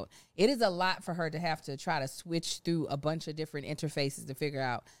fulfilled. It is a lot for her to have to try to switch through a bunch of different interfaces to figure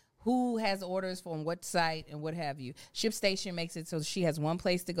out who has orders from what site and what have you. ShipStation makes it so she has one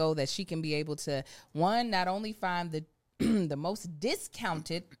place to go that she can be able to, not only find the the most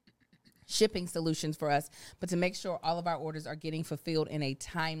discounted shipping solutions for us, but to make sure all of our orders are getting fulfilled in a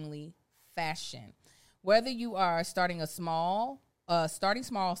timely fashion. Whether you are starting small,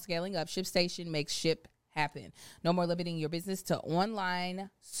 scaling up, ShipStation makes ship happen. No more limiting your business to one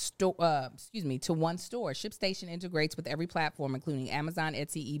store. ShipStation integrates with every platform, including Amazon,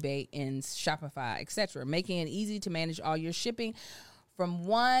 Etsy, eBay, and Shopify, etc., making it easy to manage all your shipping from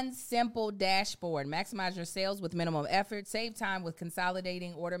one simple dashboard. Maximize your sales with minimum effort. Save time with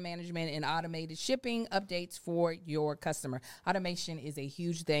consolidating order management and automated shipping updates for your customer. Automation is a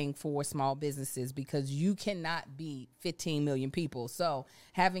huge thing for small businesses because you cannot be 15 million people. So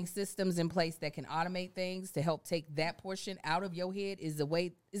having systems in place that can automate things to help take that portion out of your head is the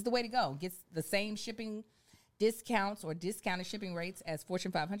way to go. Gets the same shipping discounts or discounted shipping rates as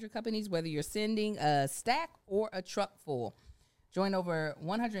Fortune 500 companies, whether you're sending a stack or a truck full. Join over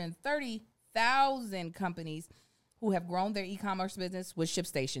 130,000 companies who have grown their e-commerce business with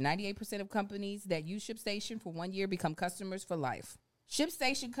ShipStation. 98% of companies that use ShipStation for 1 year become customers for life.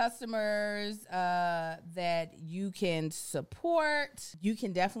 ShipStation customers that you can support, you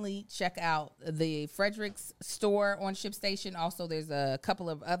can definitely check out the Frederick's store on ShipStation. Also, there's a couple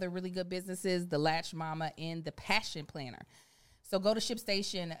of other really good businesses, the Latch Mama and the Passion Planner. So go to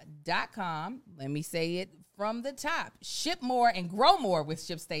ShipStation.com. Let me say it from the top. Ship more and grow more with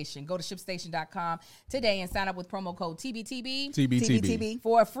ShipStation. Go to ShipStation.com today and sign up with promo code TBTB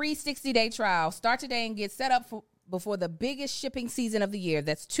for a free 60-day trial. Start today and get set up before the biggest shipping season of the year.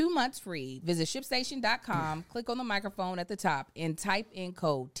 That's 2 months free. Visit ShipStation.com, click on the microphone at the top, and type in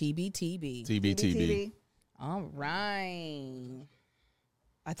code TBTB. TBTB. All right.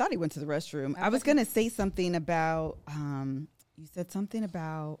 I thought he went to the restroom. I was going to say something about... you said something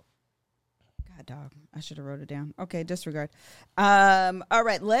about, God dog, I should have wrote it down. Okay, disregard. All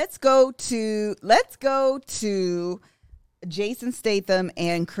right, let's go to Jason Statham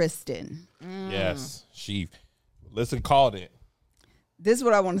and Kristen. Yes, Listen, called it. This is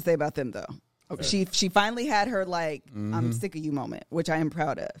what I want to say about them, though. Okay. She finally had her I'm sick of you moment, which I am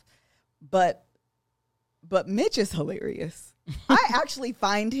proud of. But Mitch is hilarious. I actually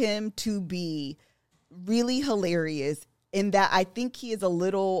find him to be really hilarious. In that I think he is a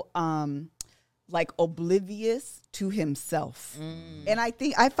little oblivious to himself. And I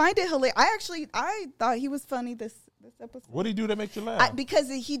find it hilarious. I thought he was funny this episode. What did he do that make you laugh? Because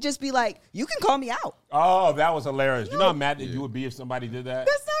he'd just be like, you can call me out. Oh, that was hilarious. You know how mad that you would be if somebody did that?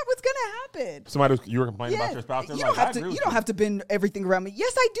 That's not what's going to happen. You were complaining about your spouse? You don't have to bend everything around me.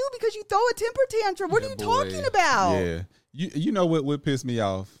 Yes, I do, because you throw a temper tantrum. What are you talking about? Yeah. You know what pissed me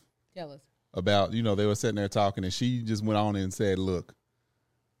off? Tell us. About, they were sitting there talking, and she just went on and said, look,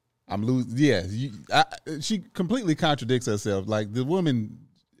 I'm losing. Yeah, she completely contradicts herself. Like, the woman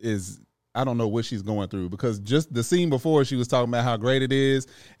is, I don't know what she's going through, because just the scene before, she was talking about how great it is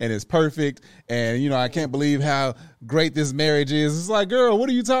and it's perfect. And, I can't believe how great this marriage is. It's like, girl, what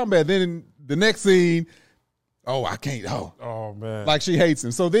are you talking about? Then in the next scene, I can't. Oh, man. Like, she hates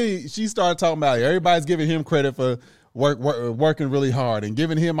him. So then she started talking about everybody's giving him credit for working really hard and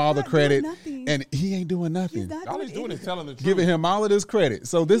giving him all the credit, and he ain't doing nothing. All he's doing is telling the truth. Giving him all of this credit.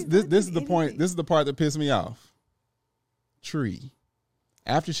 So this is the point. This is the part that pissed me off. Tree.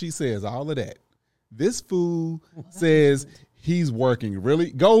 After she says all of that, this fool says he's working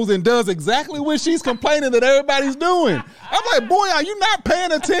really, goes and does exactly what she's complaining that everybody's doing. I'm like, boy, are you not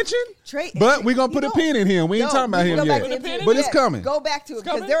paying attention? But we're going to put a pin in him. We ain't talking about him yet. But it's coming. Go back to it,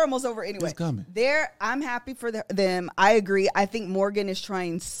 because they're almost over anyway. It's coming. I'm happy for them. I agree. I think Morgan is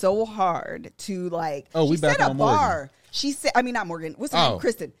trying so hard to we back on Morgan. Bar. She said, not Morgan. What's her name?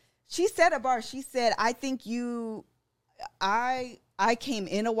 Kristen. She set a bar. She said, I think I came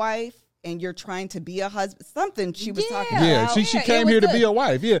in a wife and you're trying to be a husband. Something she was talking Yeah, about. she came here to be a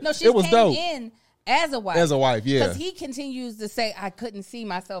wife. Yeah, No, she it was came dope. in as a wife. As a wife, yeah. Because he continues to say, I couldn't see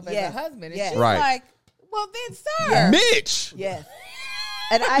myself as a husband. And Yes. she's Right. like, well, then, sir. Mitch. Yes.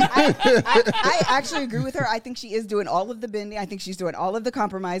 And I actually agree with her. I think she is doing all of the bending. I think she's doing all of the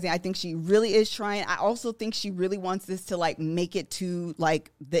compromising. I think she really is trying. I also think she really wants this to like make it to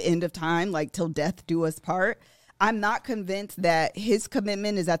like the end of time, like till death do us part. I'm not convinced that his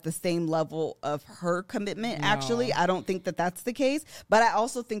commitment is at the same level of her commitment. No. Actually, I don't think that that's the case. But I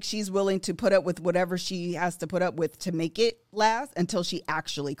also think she's willing to put up with whatever she has to put up with to make it last until she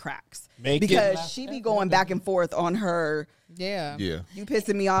actually cracks. Because she be going back and forth on her. Yeah. You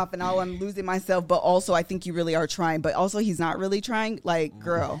pissing me off and I'm losing myself. But also, I think you really are trying. But also, he's not really trying. Like,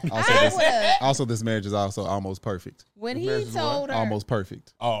 girl. Also, this marriage is also almost perfect. When he told her. Almost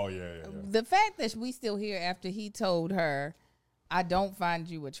perfect. Oh, yeah. The fact that we still here after he told her, I don't find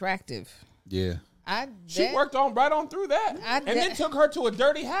you attractive. Yeah. She worked right on through that. And then took her to a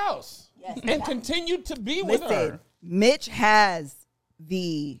dirty house. Yes. And continued to be with her. Mitch has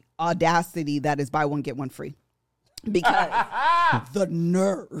the audacity that is buy one, get one free. Because the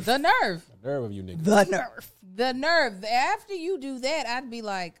nerve. The nerve of you niggas. The nerve. After you do that, I'd be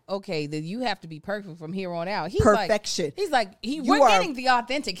like, okay, then you have to be perfect from here on out. He's Perfection. We're getting the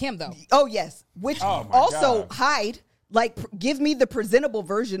authentic him, though. Oh, yes. Which also hide. Like, give me the presentable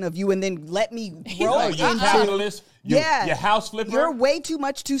version of you and then let me grow into... capitalist. Your house flipper. You're way too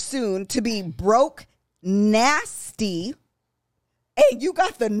much too soon to be broke, nasty... Hey, you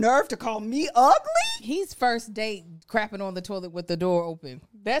got the nerve to call me ugly? He's first date crapping on the toilet with the door open.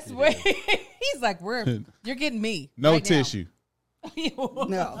 That's where he's like, you're getting me. No right tissue.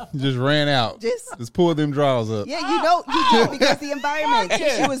 No. Just ran out. Just pull them drawers up. Yeah, you know because the environment.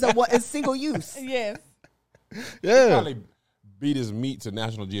 Tissue is a single use. Yes. Yeah. He probably beat his meat to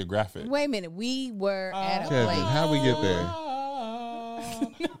National Geographic. Wait a minute. We were at a Kevin, place. how'd we get there?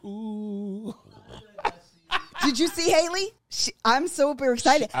 Ooh. Did you see Haley? I'm super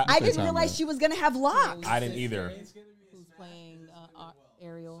excited. I didn't realize about. she was going to have locks. I didn't either. Who's playing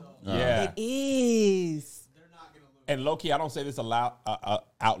Ariel? Yeah. It is. And low-key, I don't say this out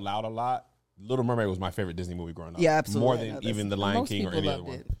loud a lot. Little Mermaid was my favorite Disney movie growing up. Yeah, absolutely. More than even The Lion King or any other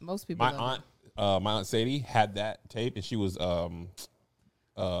one. Most people loved it. My aunt Sadie had that tape, and she was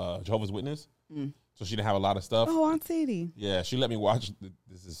Jehovah's Witness. So she didn't have a lot of stuff. Oh, Aunt Sadie. Yeah, she let me watch.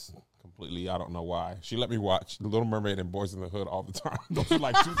 This is completely, I don't know why. She let me watch The Little Mermaid and Boys in the Hood all the time. Those are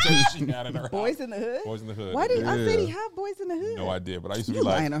like two tapes she had in her Boys house. in the Hood? Boys in the Hood. Why did Aunt Sadie have Boys in the Hood? No idea, but I used to You're be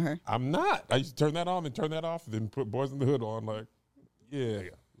like, lying on her. I'm not. I used to turn that on and turn that off, and then put Boys in the Hood on. Like, yeah,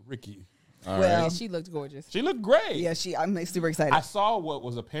 Ricky. Well, she looked gorgeous. She looked great. Yeah, I'm super excited. I saw what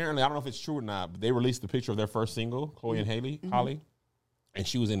was apparently, I don't know if it's true or not, but they released the picture of their first single, Chloe and Holly, and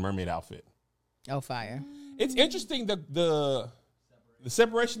she was in mermaid outfit. Oh, fire. It's interesting the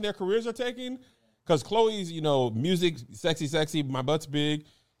separation their careers are taking, because Chloe's, music, sexy, my butt's big,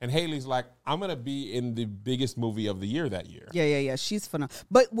 and Haley's like, I'm going to be in the biggest movie of the year that year. Yeah. She's phenomenal.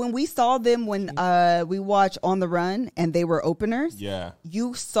 But when we saw them, when we watched On the Run and they were openers,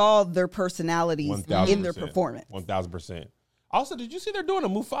 you saw their personalities 1,000%. in their performance. 1,000%. Also, did you see they're doing a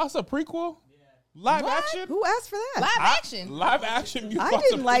Mufasa prequel? Live action? Who asked for that? Live action Mufasa I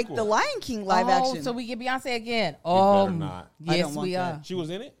didn't like prequel. the Lion King live action. So we get Beyonce again. better not. Yes, we are. She was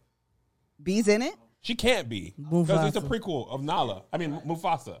in it? B's in it? She can't be. Because it's a prequel of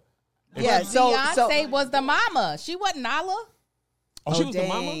Mufasa. Yeah, Beyonce was the mama. She wasn't Nala. Oh, she was the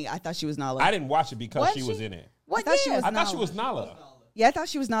mama? I thought she was Nala. I didn't watch it because she was in it. What I thought she year? was I thought she was Nala. Yeah, I thought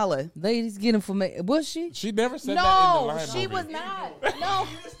she was Nala. Ladies get him for me. Was she? She never said that in the No, Lion she movie. was not. No.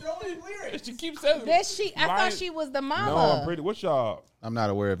 She keeps saying I thought she was the mama. No, I'm pretty. What's y'all? I'm not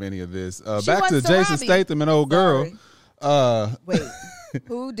aware of any of this. She Back to wasn't Jason Sarabi. Statham and Old Girl. Wait,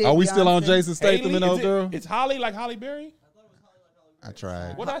 who did Are we still on Beyonce? Jason Statham Haley? and Old Girl? It's Holly, like Holly Berry? I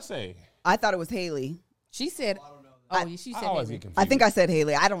tried. What'd I say? I thought it was Haley. She said, she I said always Haley. get confused. I think I said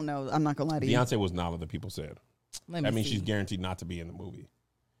Haley. I don't know. I'm not going to lie to you. Beyonce was Nala, the people said. Let me That means see. she's guaranteed not to be in the movie.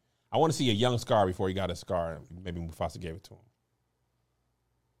 I want to see a young Scar before he got a Scar. Maybe Mufasa gave it to him.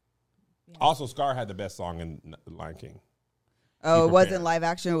 Yeah. Also, Scar had the best song in Lion King. Oh, it wasn't live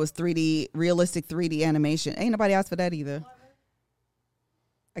action. It was 3D, realistic 3D animation. Ain't nobody asked for that either.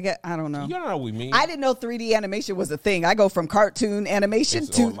 I don't know. You don't know what we mean. I didn't know 3D animation was a thing. I go from cartoon animation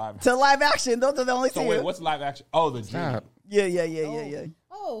to live action. Those are the only two. So wait, what's live action? Oh, the genie. Yeah.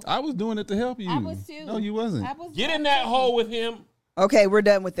 Oh, I was doing it to help you. I was too. No, you wasn't. Get in that hole with him. Okay, we're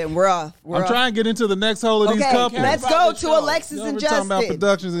done with them. We're off. I'm trying to get into the next hole of these couples. Let's go to Alexis and We're Justin. talking about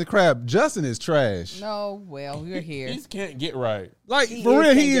productions and crap. Justin is trash. No, well, we're here. He can't get right. Like, He for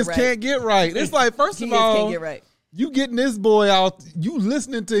is real, can't can't get right. It's like, first of all, can't get right. you getting this boy out, you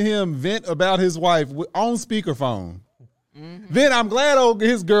listening to him vent about his wife on speakerphone. Then I'm glad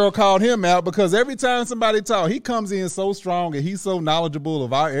his girl called him out, because every time somebody talk, he comes in so strong and he's so knowledgeable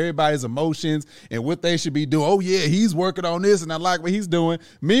of everybody's emotions and what they should be doing. Oh yeah, he's working on this and I like what he's doing.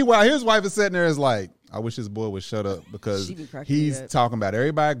 Meanwhile, his wife is sitting there is like, I wish this boy would shut up, because he's talking about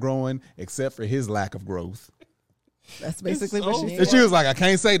everybody growing except for his lack of growth. That's basically what she And said. she was like, I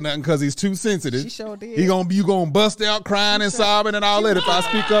can't say nothing because he's too sensitive. She sure did. You gonna bust out crying and sobbing and all that if I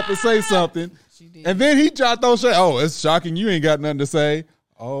speak up and say something. And then he tried to throw shade. Oh, it's shocking you ain't got nothing to say.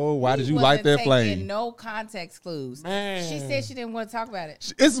 Oh, why did you light that flame? No context clues. Man. She said she didn't want to talk about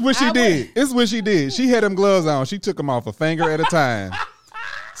it. It's what she did. It's what she did. She had them gloves on. She took them off a finger at a time.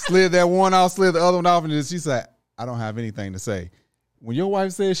 Slid that one off, slid the other one off, and then she said, I don't have anything to say. When your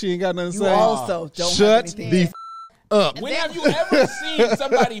wife says she ain't got nothing to You say, also don't shut have anything. the up. When have you ever seen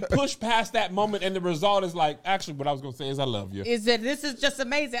somebody push past that moment and the result is like, actually, what I was going to say is I love you. Is that this is just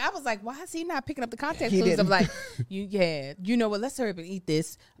amazing? I was like, why is he not picking up the context He clues? I'm didn't. like, you know what? Let's hurry up and eat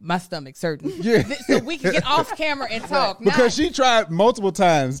this. My stomach's hurting. Yeah. So we can get off camera and talk. Because she tried multiple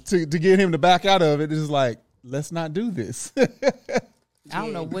times to get him to back out of it. It's like, let's not do this. I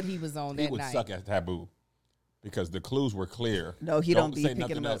don't know what he was on He that would night. suck at Taboo because the clues were clear. No, he don't be say picking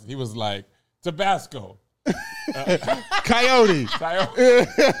nothing them else. up. He was like, Tabasco. Coyote.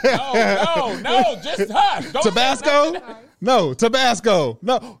 No, just hush. Don't say Tabasco? nothing. No, Tabasco.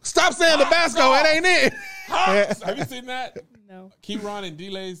 No, stop saying Tabasco. It ain't it. Have you seen that? No, Keyron and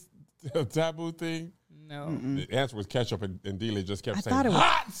Delay's Taboo thing? no. The answer was ketchup, and Delay just kept saying thought it was-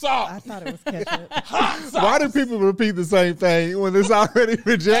 hot sauce. I thought it was ketchup. Hot sauce. Why do people repeat the same thing when it's already No,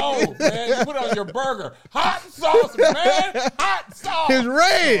 rejected? man, you put it on your burger. Hot sauce, man. Hot sauce. It's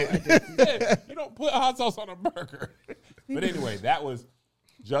red. Yeah, you don't put hot sauce on a burger. But anyway, that was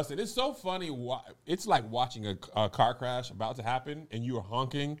Justin. It's so funny. It's like watching a car crash about to happen, and you are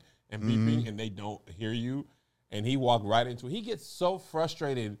honking and beeping, and they don't hear you. And he walked right into it. He gets so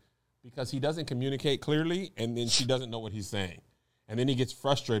frustrated because he doesn't communicate clearly, and then she doesn't know what he's saying. And then he gets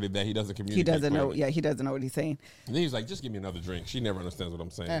frustrated that he doesn't communicate He doesn't know. clearly. Yeah, he doesn't know what he's saying. And then he's like, just give me another drink. She never understands what I'm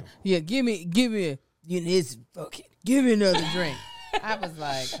saying. Yeah, give me this fucking give me another drink. I was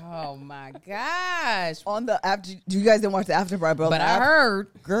like, oh my gosh. On the after, you guys didn't watch the after party, But I heard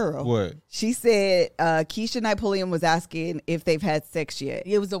girl. What? She said Keisha Knight Pulliam was asking if they've had sex yet.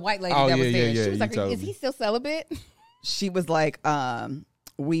 it was a white lady Oh, that was yeah, there. yeah, She was you like, told is me. he still celibate? She was like,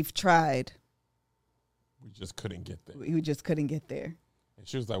 we've tried. We just couldn't get there. We just couldn't get there. And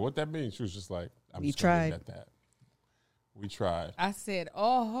she was like, what that means? She was just like, I'm We just gonna tried. leave it at that. We tried. I said,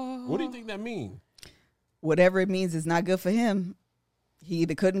 oh. What do you think that means? Whatever it means is not good for him. He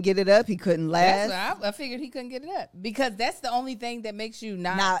either couldn't get it up, he couldn't last. That's what I figured he couldn't get it up because that's the only thing that makes you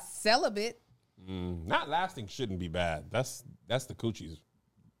not Not- celibate. Not lasting shouldn't be bad. That's the coochie's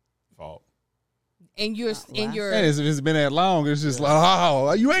fault. And you're in your And it's been that long. It's just like,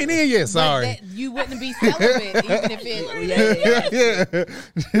 oh, you ain't in yet. Sorry. that you wouldn't be celibate even if it.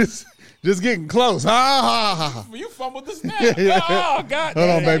 Just getting close. Ha ha ha. You fumbled the snap. Oh, God. Hold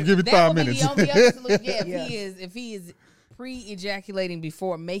on, baby. Give me That 5 would be minutes. the only other solution. Yeah, Yeah. if he is pre-ejaculating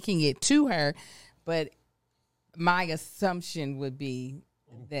before making it to her, but my assumption would be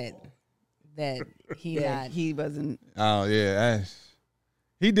that he Yeah, not. he wasn't. Oh yeah.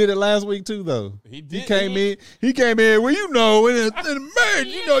 He did it last week too, though. He did. He came in. Well, you know, in a marriage,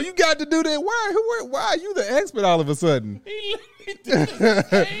 you know, you got to do that. Why are you the expert all of a sudden? He did the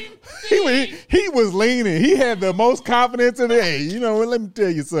same thing. He was leaning. He had the most confidence in it. Hey, you know, let me tell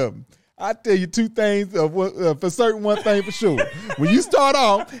you something. I tell you two things for certain, one thing for sure. When you start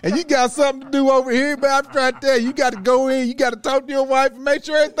off and you got something to do over here, but I'm trying to tell you, you got to go in, you got to talk to your wife and make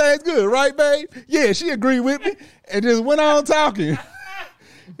sure everything's good, right, babe? Yeah, she agreed with me and just went on talking.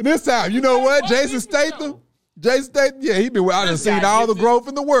 And this time, you know what? Jason Statham, yeah, he been. I done This seen guy all the gets it. growth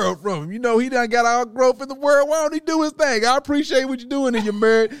in the world from him. You know, he done got all growth in the world. Why don't he do his thing? I appreciate what you're doing in your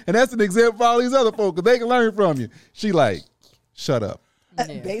marriage, and that's an example for all these other folks because they can learn from you. She like, shut up.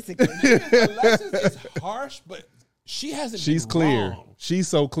 Basically. Alexis is harsh, but she hasn't She's been clear. wrong. She's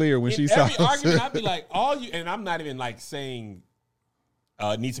so clear when In she's every talking. argument, I'd be like, and I'm not even like saying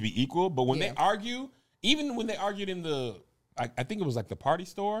it needs to be equal, but when they argue, even when they argued in I think it was like the party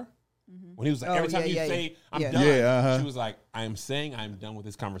store, when he was like, Oh, every time yeah, you yeah, say, I'm yeah. done, Yeah, uh-huh. she was like, I'm saying I'm done with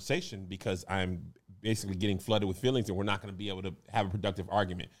this conversation because I'm basically getting flooded with feelings and we're not going to be able to have a productive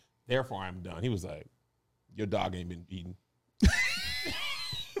argument. Therefore, I'm done. He was like, your dog ain't been eaten.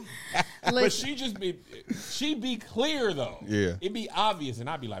 But she'd be clear though. Yeah. It'd be obvious, and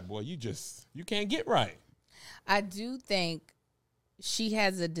I'd be like, boy, you can't get right. I do think she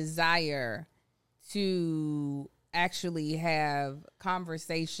has a desire to actually have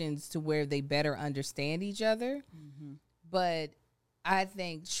conversations to where they better understand each other. Mm-hmm. But I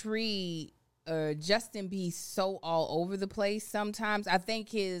think Justin be so all over the place sometimes. I think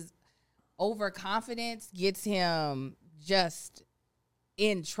his overconfidence gets him just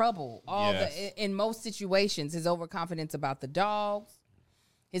in trouble. In most situations, his overconfidence about the dogs,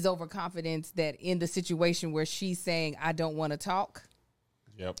 his overconfidence that in the situation where she's saying, I don't want to talk.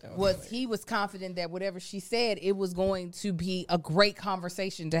 Yep. He was confident that whatever she said, it was going to be a great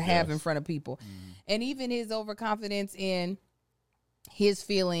conversation to have in front of people. And even his overconfidence in his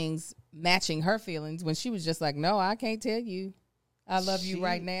feelings matching her feelings when she was just like, no, I can't tell you I love you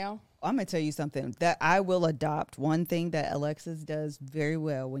right now. I'm going to tell you something that I will adopt. One thing that Alexis does very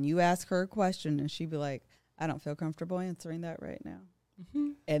well, when you ask her a question and she be like, I don't feel comfortable answering that right now.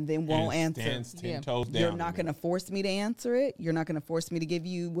 Mm-hmm. And then won't answer. Stands 10 toes down. You're not going to force me to answer it. You're not going to force me to give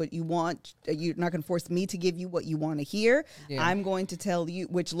you what you want. You're not going to force me to give you what you want to hear. Yeah. I'm going to tell you,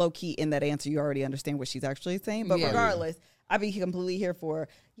 which low key in that answer, you already understand what she's actually saying. But regardless, I'd be completely here for,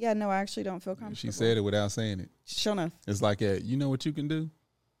 no, I actually don't feel comfortable. She said it without saying it. Sure enough. It's like, you know what you can do?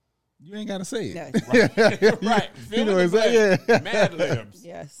 You ain't got to say it. No. Right. You know exactly. Mad libs.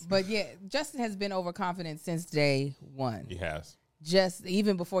 Yes. But Justin has been overconfident since day one. He has. Just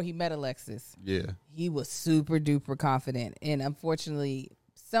even before he met Alexis. Yeah. He was super duper confident. And unfortunately,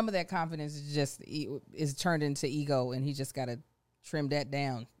 some of that confidence is turned into ego, and he just got to trim that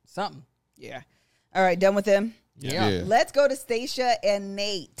down. Something. Yeah. All right, done with him? Yeah. Let's go to Stacia and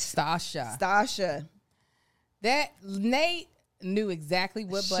Nate. Stasha. That Nate knew exactly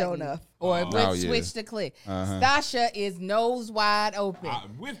what button or what switch to click. Stasha is nose wide open.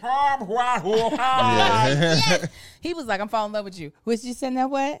 With her. Yes. He was like, I'm falling in love with you. Was you saying that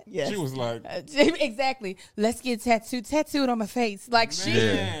what? Yes. She was like, exactly. Let's get tattooed on my face. Like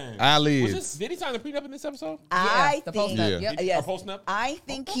eyelids. Did he sign the prenup in this episode? I the think, post-nup. Yes. Post-nup? I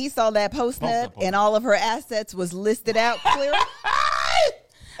think he saw that post-nup and all of her assets was listed out clearly.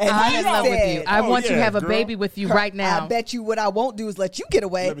 And I'm in love with you. I want you to have a baby with you right now. I bet you what I won't do is let you get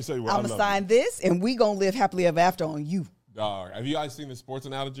away. Let me tell you what I'm going to sign this, and we going to live happily ever after on you. Dog, have you guys seen the sports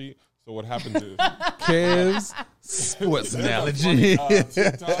analogy? So what happened to Kev's sports analogy?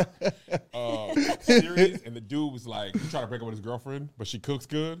 TikTok series, and the dude was like, he tried to break up with his girlfriend, but she cooks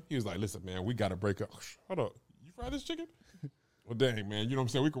good. He was like, listen, man, we got to break up. Hold up. You fry this chicken? Well, dang, man, you know what I'm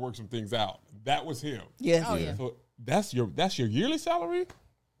saying? We could work some things out. That was him. Yes. Oh, yeah. So that's your yearly salary?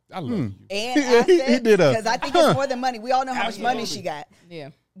 I love you. And assets, he did because I think it's more than money. We all know how much money she got.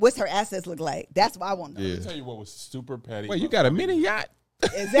 Yeah. What's her assets look like? That's what I want to know. Let me tell you what was super petty. Wait, you got a mini yacht?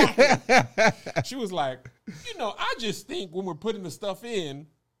 Exactly. She was like, I just think when we're putting the stuff in,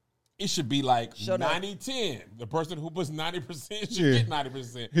 it should be like 90-10. The person who puts 90% should get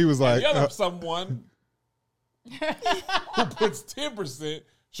 90%. He was like, the other someone who puts 10%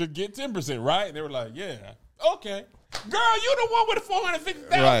 should get 10%, right? And they were like, yeah, okay. Girl, you the one with the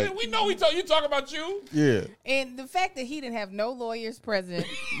 450,000. Right. We know you talking about you. Yeah. And the fact that he didn't have no lawyers present.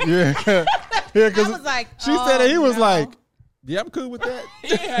 Yeah. I was like, she said that he was like, yeah, I'm cool with that.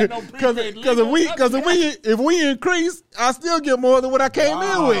 He had no prepaid Because if we increase, I still get more than what I came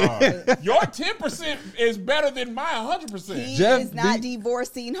in with. Your 10% is better than my 100%. He is not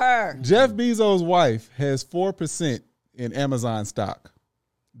divorcing her. Jeff Bezos' wife has 4% in Amazon stock.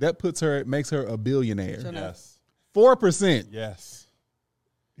 That makes her a billionaire. Yes. 4%. Yes.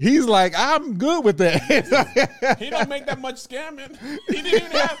 He's like, I'm good with that. He don't make that much scamming. He didn't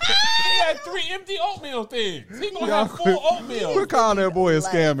even have. He had 3 empty oatmeal things. He gonna have full oatmeal. We're calling that boy a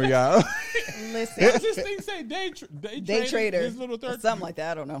scammer, y'all. Listen, What's this thing say? Day trader. His little third. Something like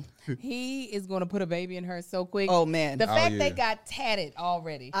that. I don't know. he is going to put a baby in her so quick. Oh, man. The fact they got tatted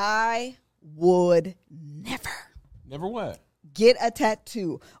already. I would never. Never what? Get a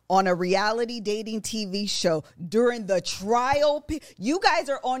tattoo on a reality dating TV show during the trial. You guys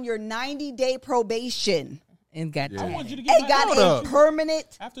are on your 90-day probation. And got I want you to get and got a permanent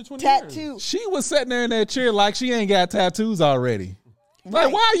after 20 tattoo. years. She was sitting there in that chair like she ain't got tattoos already. Right.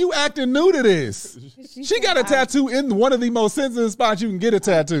 Like, why are you acting new to this? She got a tattoo in one of the most sensitive spots you can get a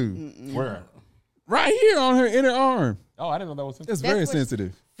tattoo. Where? Right here on her inner arm. Oh, I didn't know that was. It's very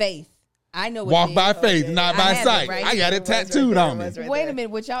sensitive. Faith. I know what Walk it by is. faith, not by sight. I got it tattooed on me. Wait a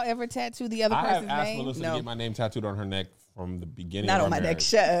minute. Would y'all ever tattoo the other I have person's asked name? Melissa to get my name tattooed on her neck from the beginning. Not of on my our neck. marriage.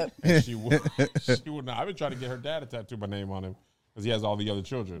 Shut up. And she would not. I've been trying to get her dad to tattoo my name on him because he has all the other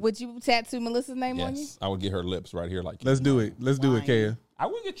children. Would you tattoo Melissa's name on you? Yes, I would get her lips right here. Like, Let's do it. Let's do it, Kaya. I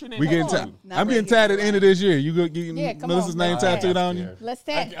will get your name. We getting tattooed. I'm getting tatted at the end of this year. You go get Yeah, come Melissa's on, name let's tattooed tat. on you? Let's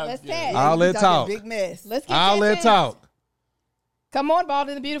tat. Let's tat. I'll let Talking talk. Big mess. Let's get I'll let tattoos. talk. Come on, Bald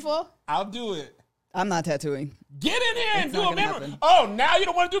and the Beautiful. I'll do it. I'm not tattooing. Get in here and It's do not a gonna memory. happen. Oh, now you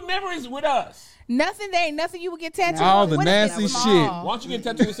don't want to do memories with us. Nothing. There ain't nothing you would get tattooed. All on. the What if it's nasty small? shit. Why don't you get a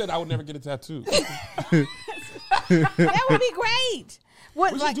tattoo and said I would never get a tattoo? That would be great.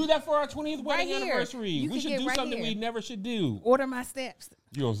 What We like should do that for our 20th right wedding here. anniversary. You We can should get do right something here. we never should do. order my steps?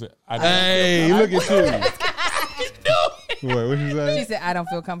 You know what I'm saying? Hey, look at you. What you She say? said, "I don't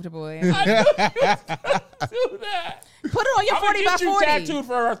feel comfortable." In. I knew you was do that. Put it on your I'm 40 gonna by get you 40. tattooed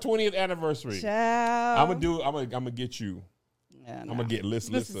for our 20th anniversary. Child. I'm gonna get you. Yeah, I'm no. gonna get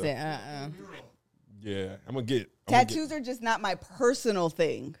Listen, Lissa. said, Yeah, I'm gonna get Tattoos are just not my personal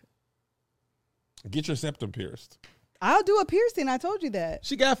thing. Get your septum pierced. I'll do a piercing. I told you that.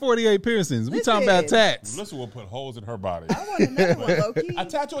 She got 48 piercings. We talking Listen. about tats. Melissa will put holes in her body. I want another one, Loki. A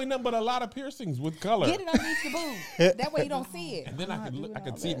tattoo ain't nothing but a lot of piercings with color. Get it underneath the boob. That way you don't see it. And then I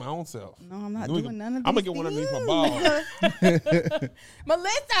can see my own self. No, I'm not Then we doing can- none of I'm gonna these get one things. underneath my balls.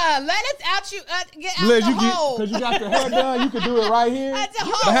 Melissa, let us out. Get out Let the you get hole. because you got the hair done. You can do it right here At the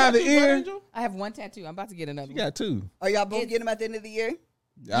hole. behind the ear. I have one tattoo. I'm about to get another You one. got two. Are y'all both getting them at the end of the year?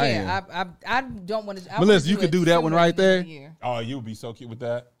 I am. I don't want to. Melissa, you could do that one right there. Oh, you would be so cute with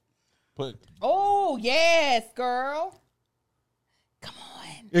that. Put Oh yes, girl. Come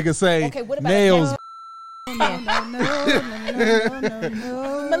on. It could say Okay, what about nails.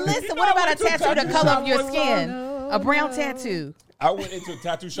 Melissa, what about a tattoo the color of your skin? A brown tattoo. I went into a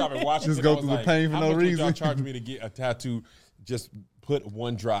tattoo shop in Washington. Just go I was through the like, pain for how no much would reason. y'all charge me to get a tattoo? Just put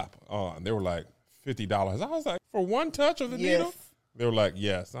one drop on. They were like $50. I was like, for one touch of the Yes. needle? They were like,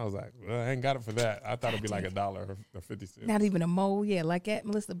 yes. I was like, well, I ain't got it for that. I thought it'd be like $1 or 50 cents. Not even a mole, yeah, like that,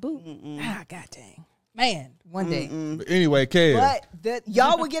 Melissa. Boo. Ah, god dang. Man, one day. But anyway, Kev. But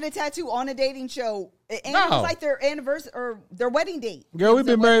y'all would get a tattoo on a dating show, and it No. was like their anniversary or their wedding date. Girl, we've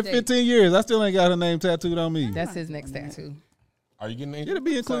been It's a married wedding date. 15 years. I still ain't got her name tattooed on me. That's his next tattoo. Are you getting It'll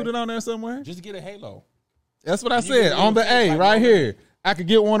be included on there somewhere. Just get a halo. That's what I You said. can On the do A, like right over- here. I could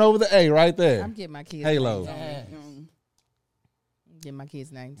get one over the A right there. I'm getting my kids. Halo. Names. Get my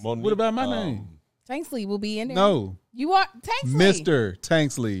kids' names. Monique, What about my name? Tanksley will be in there. No. You are Tanksley. Mr.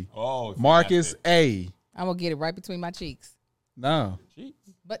 Tanksley. Oh, Marcus fantastic. A. I'm gonna get it right between my cheeks. No. Jeez.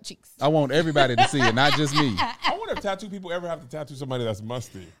 Butt cheeks. I want everybody to see it, not just me. I wonder if tattoo people ever have to tattoo somebody that's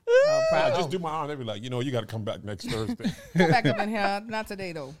musty. Oh, I probably. just do my arm. They be like, you know, you got to come back next Thursday. Come back up in here. Not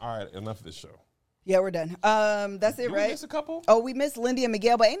today though. All right, enough of this show. Yeah, we're done. That's it, Did we right? miss a couple? Oh, we missed Lindy and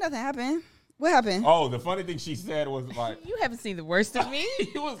Miguel, but ain't nothing happened. What happened? Oh, the funny thing she said was like, You haven't seen the worst of me.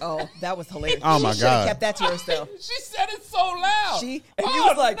 it was, Oh, that was hilarious. Oh, my She should've God. kept that to herself. she said it so loud. And you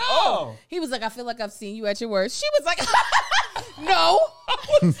was like, no. oh. He was like, I feel like I've seen you at your worst. She was like, No. I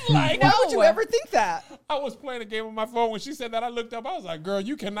was like, Why would you ever think that? I was playing a game on my phone when she said that. I looked up. I was like, girl,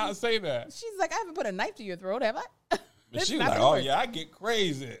 you cannot say that. She's like, I haven't put a knife to your throat, have I? And she was not like, gonna oh work. yeah, I get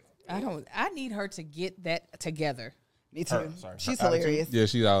crazy. I need her to get that together. Me too. Her, sorry, She's her attitude.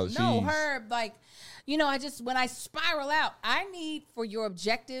 hilarious. Yeah, No, her like, when I spiral out, I need for your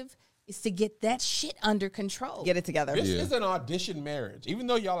objective is to get that shit under control. Get it together. This Yeah. is an audition marriage. Even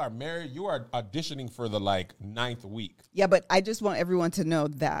though y'all are married, you are auditioning for the 9th week. Yeah, but I just want everyone to know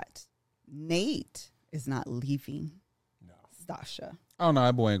that Nate is not leaving No. Stasha. Oh, no,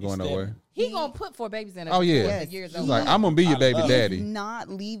 that boy ain't going He's nowhere. He gonna put 4 babies in her. Oh, yeah. before the Yes. year's He's He's over. like, I'm going to be your baby love daddy. Not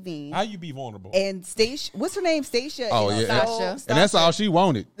leaving. How you be vulnerable? And Stacia, what's her name? Stacia. Oh, is yeah. so- Stasha. And that's all she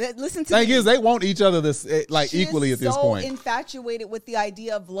wanted. Listen to Thing me. is, they want each other this She equally is at this so point. infatuated with the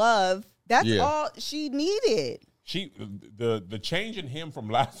idea of love. That's Yeah. all she needed. The change in him from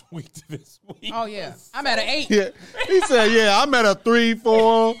last week to this week. Oh yeah, I'm at an 8. Yeah. He said, yeah, I'm at a 3,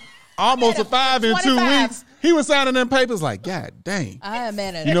 4, almost a 5 in 2 25. weeks. He was signing them papers like, God dang. I am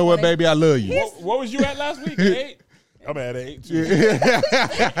at an You know what, baby? I love you. What was you at last week? 8? I'm at 8 too.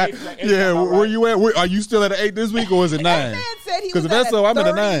 Yeah, where you at? Are you still at an 8 this week or is it 9? Man said he was Because if that's at so, I'm at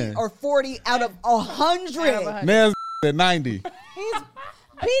a 30 9. or 40 out of 100. Man's at 90.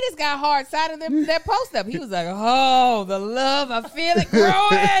 Peter's got hard side of that post up. He was like, "Oh, the love, I feel it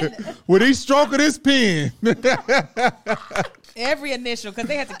growing." With each stroke of this pen. Every initial, because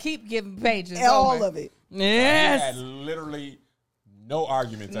they had to keep giving pages. All over. of it. I Yes. had literally no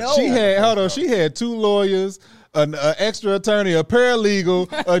arguments. No. She had 2 lawyers, an extra attorney, a paralegal,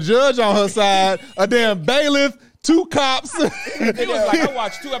 a judge on her side, a damn bailiff, 2 cops. It was like I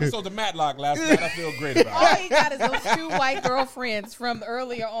watched 2 episodes of Matlock last night. I feel great about All it. he got is those 2 white girlfriends from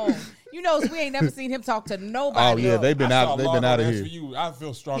earlier on. You know, we ain't never seen him talk to Oh nobody. yeah, they've been I out. saw They've Law been and out of Order here. SVU. I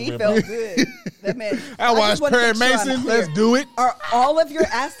feel strongly He about felt it. good. That man. I watched just wanna Perry make sure I'm Mason. clear. Let's do it. Are all of your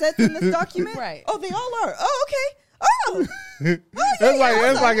assets in this document? Right. Oh, they all are. Oh, okay. Oh.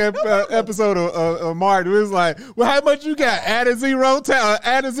 It's like an episode of Martin. It was like, well, how much you got? Add a zero.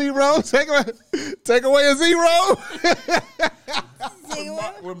 Add a zero. Take away a zero.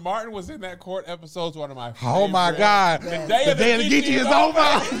 When Martin was in that court episode, it's one of my favorites. Oh my God! The day of the Geechee is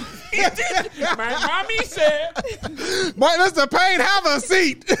over. My mommy said, Martin, Mr. Payne, have a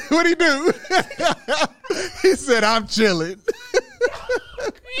seat. What'd he do? He said, I'm chilling.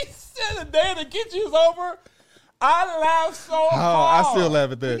 he said the day of the Geechee is over. I laughed so Oh, hard. I still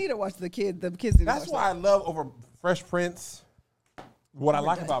laugh at You that. need to watch the kids. The kids need to That's watch why I love over Fresh Prince. What I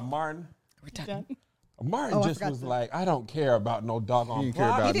like about Martin, that. We're done. Martin Oh, I just forgot was to- like, I don't care about no doggone He didn't care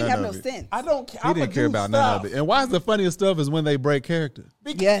plot. about He didn't none have no of it. sense. I don't care. He didn't care about none of it. And why is the funniest stuff is when they break character.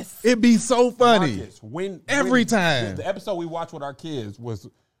 Yes. It be so funny. Marcus, when Every time. the episode we watched with our kids was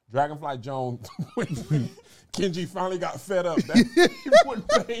Dragonfly Jones when Kenji finally got fed up that he wouldn't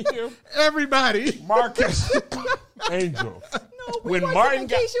pay him. Everybody. Marcus, Angel. No, we When watched Martin the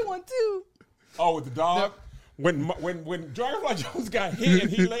got- vacation one too. Oh, with the dog. When Dragonfly Jones got hit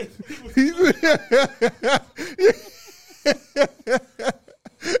and he laid, he was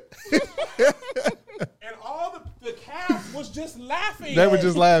and all the cast was just laughing. They were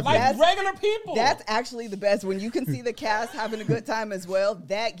just laughing. like That's- regular people. That's actually the best. When you can see the cast having a good time as well,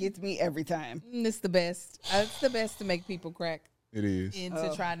 that gets me every time. It's the best. It's the best to make people crack It is. and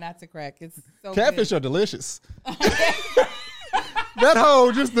to try not to crack. It's so Catfish good. are delicious. That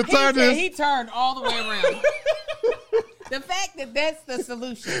whole just the He turn said is. he turned all the way around. The fact that that's the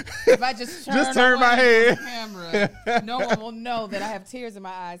solution. If I just turn my away head. from the camera, no one will know that I have tears in my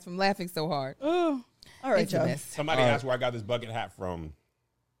eyes from laughing so hard. All right, It's the y'all. best. Somebody asked where I got this bucket hat from.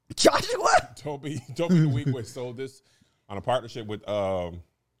 Joshua. Toby the Week sold this on a partnership with Support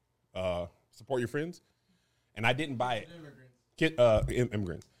Your Friends, and I didn't buy it.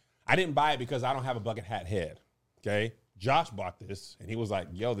 Immigrants. I didn't buy it because I don't have a bucket hat head. Okay, Josh bought this, and he was like,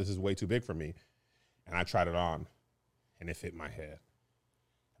 "Yo, this is way too big for me," and I tried it on, and it fit my head.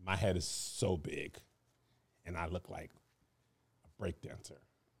 My head is so big, and I look like a breakdancer.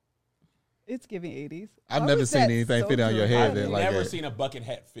 It's giving 80s. I've Why never was seen that anything so fit on your true? head I've that like never that. seen a bucket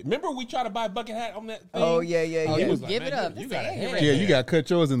hat fit. Remember we tried to buy a bucket hat on that thing? Oh, yeah, yeah, Oh, yeah. he was like, Give it "Man, up. You This got a ain't head. right. Yeah, you got to cut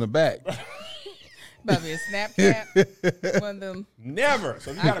yours in the back. About me a Snapchat. One of them. Never.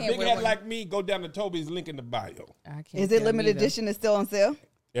 So if you I got a can't big wear head one. like me, go down to Toby's link in the bio. I can't Is it tell limited either. edition? Is still on sale?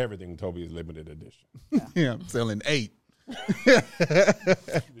 Everything Toby is limited edition. Yeah, I'm selling 8.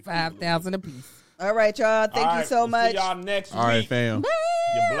 5,000 a piece. All right, y'all. Thank All you right, so we'll much. See y'all next All right, week. fam.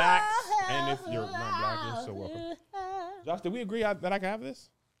 You're black, and if you're not black, you're so welcome. Josh, did we agree that I can have this?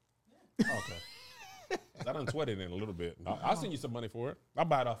 Okay. I done sweated in a little bit. I'll send you some money for it. I'll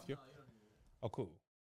buy it off you. Oh, cool.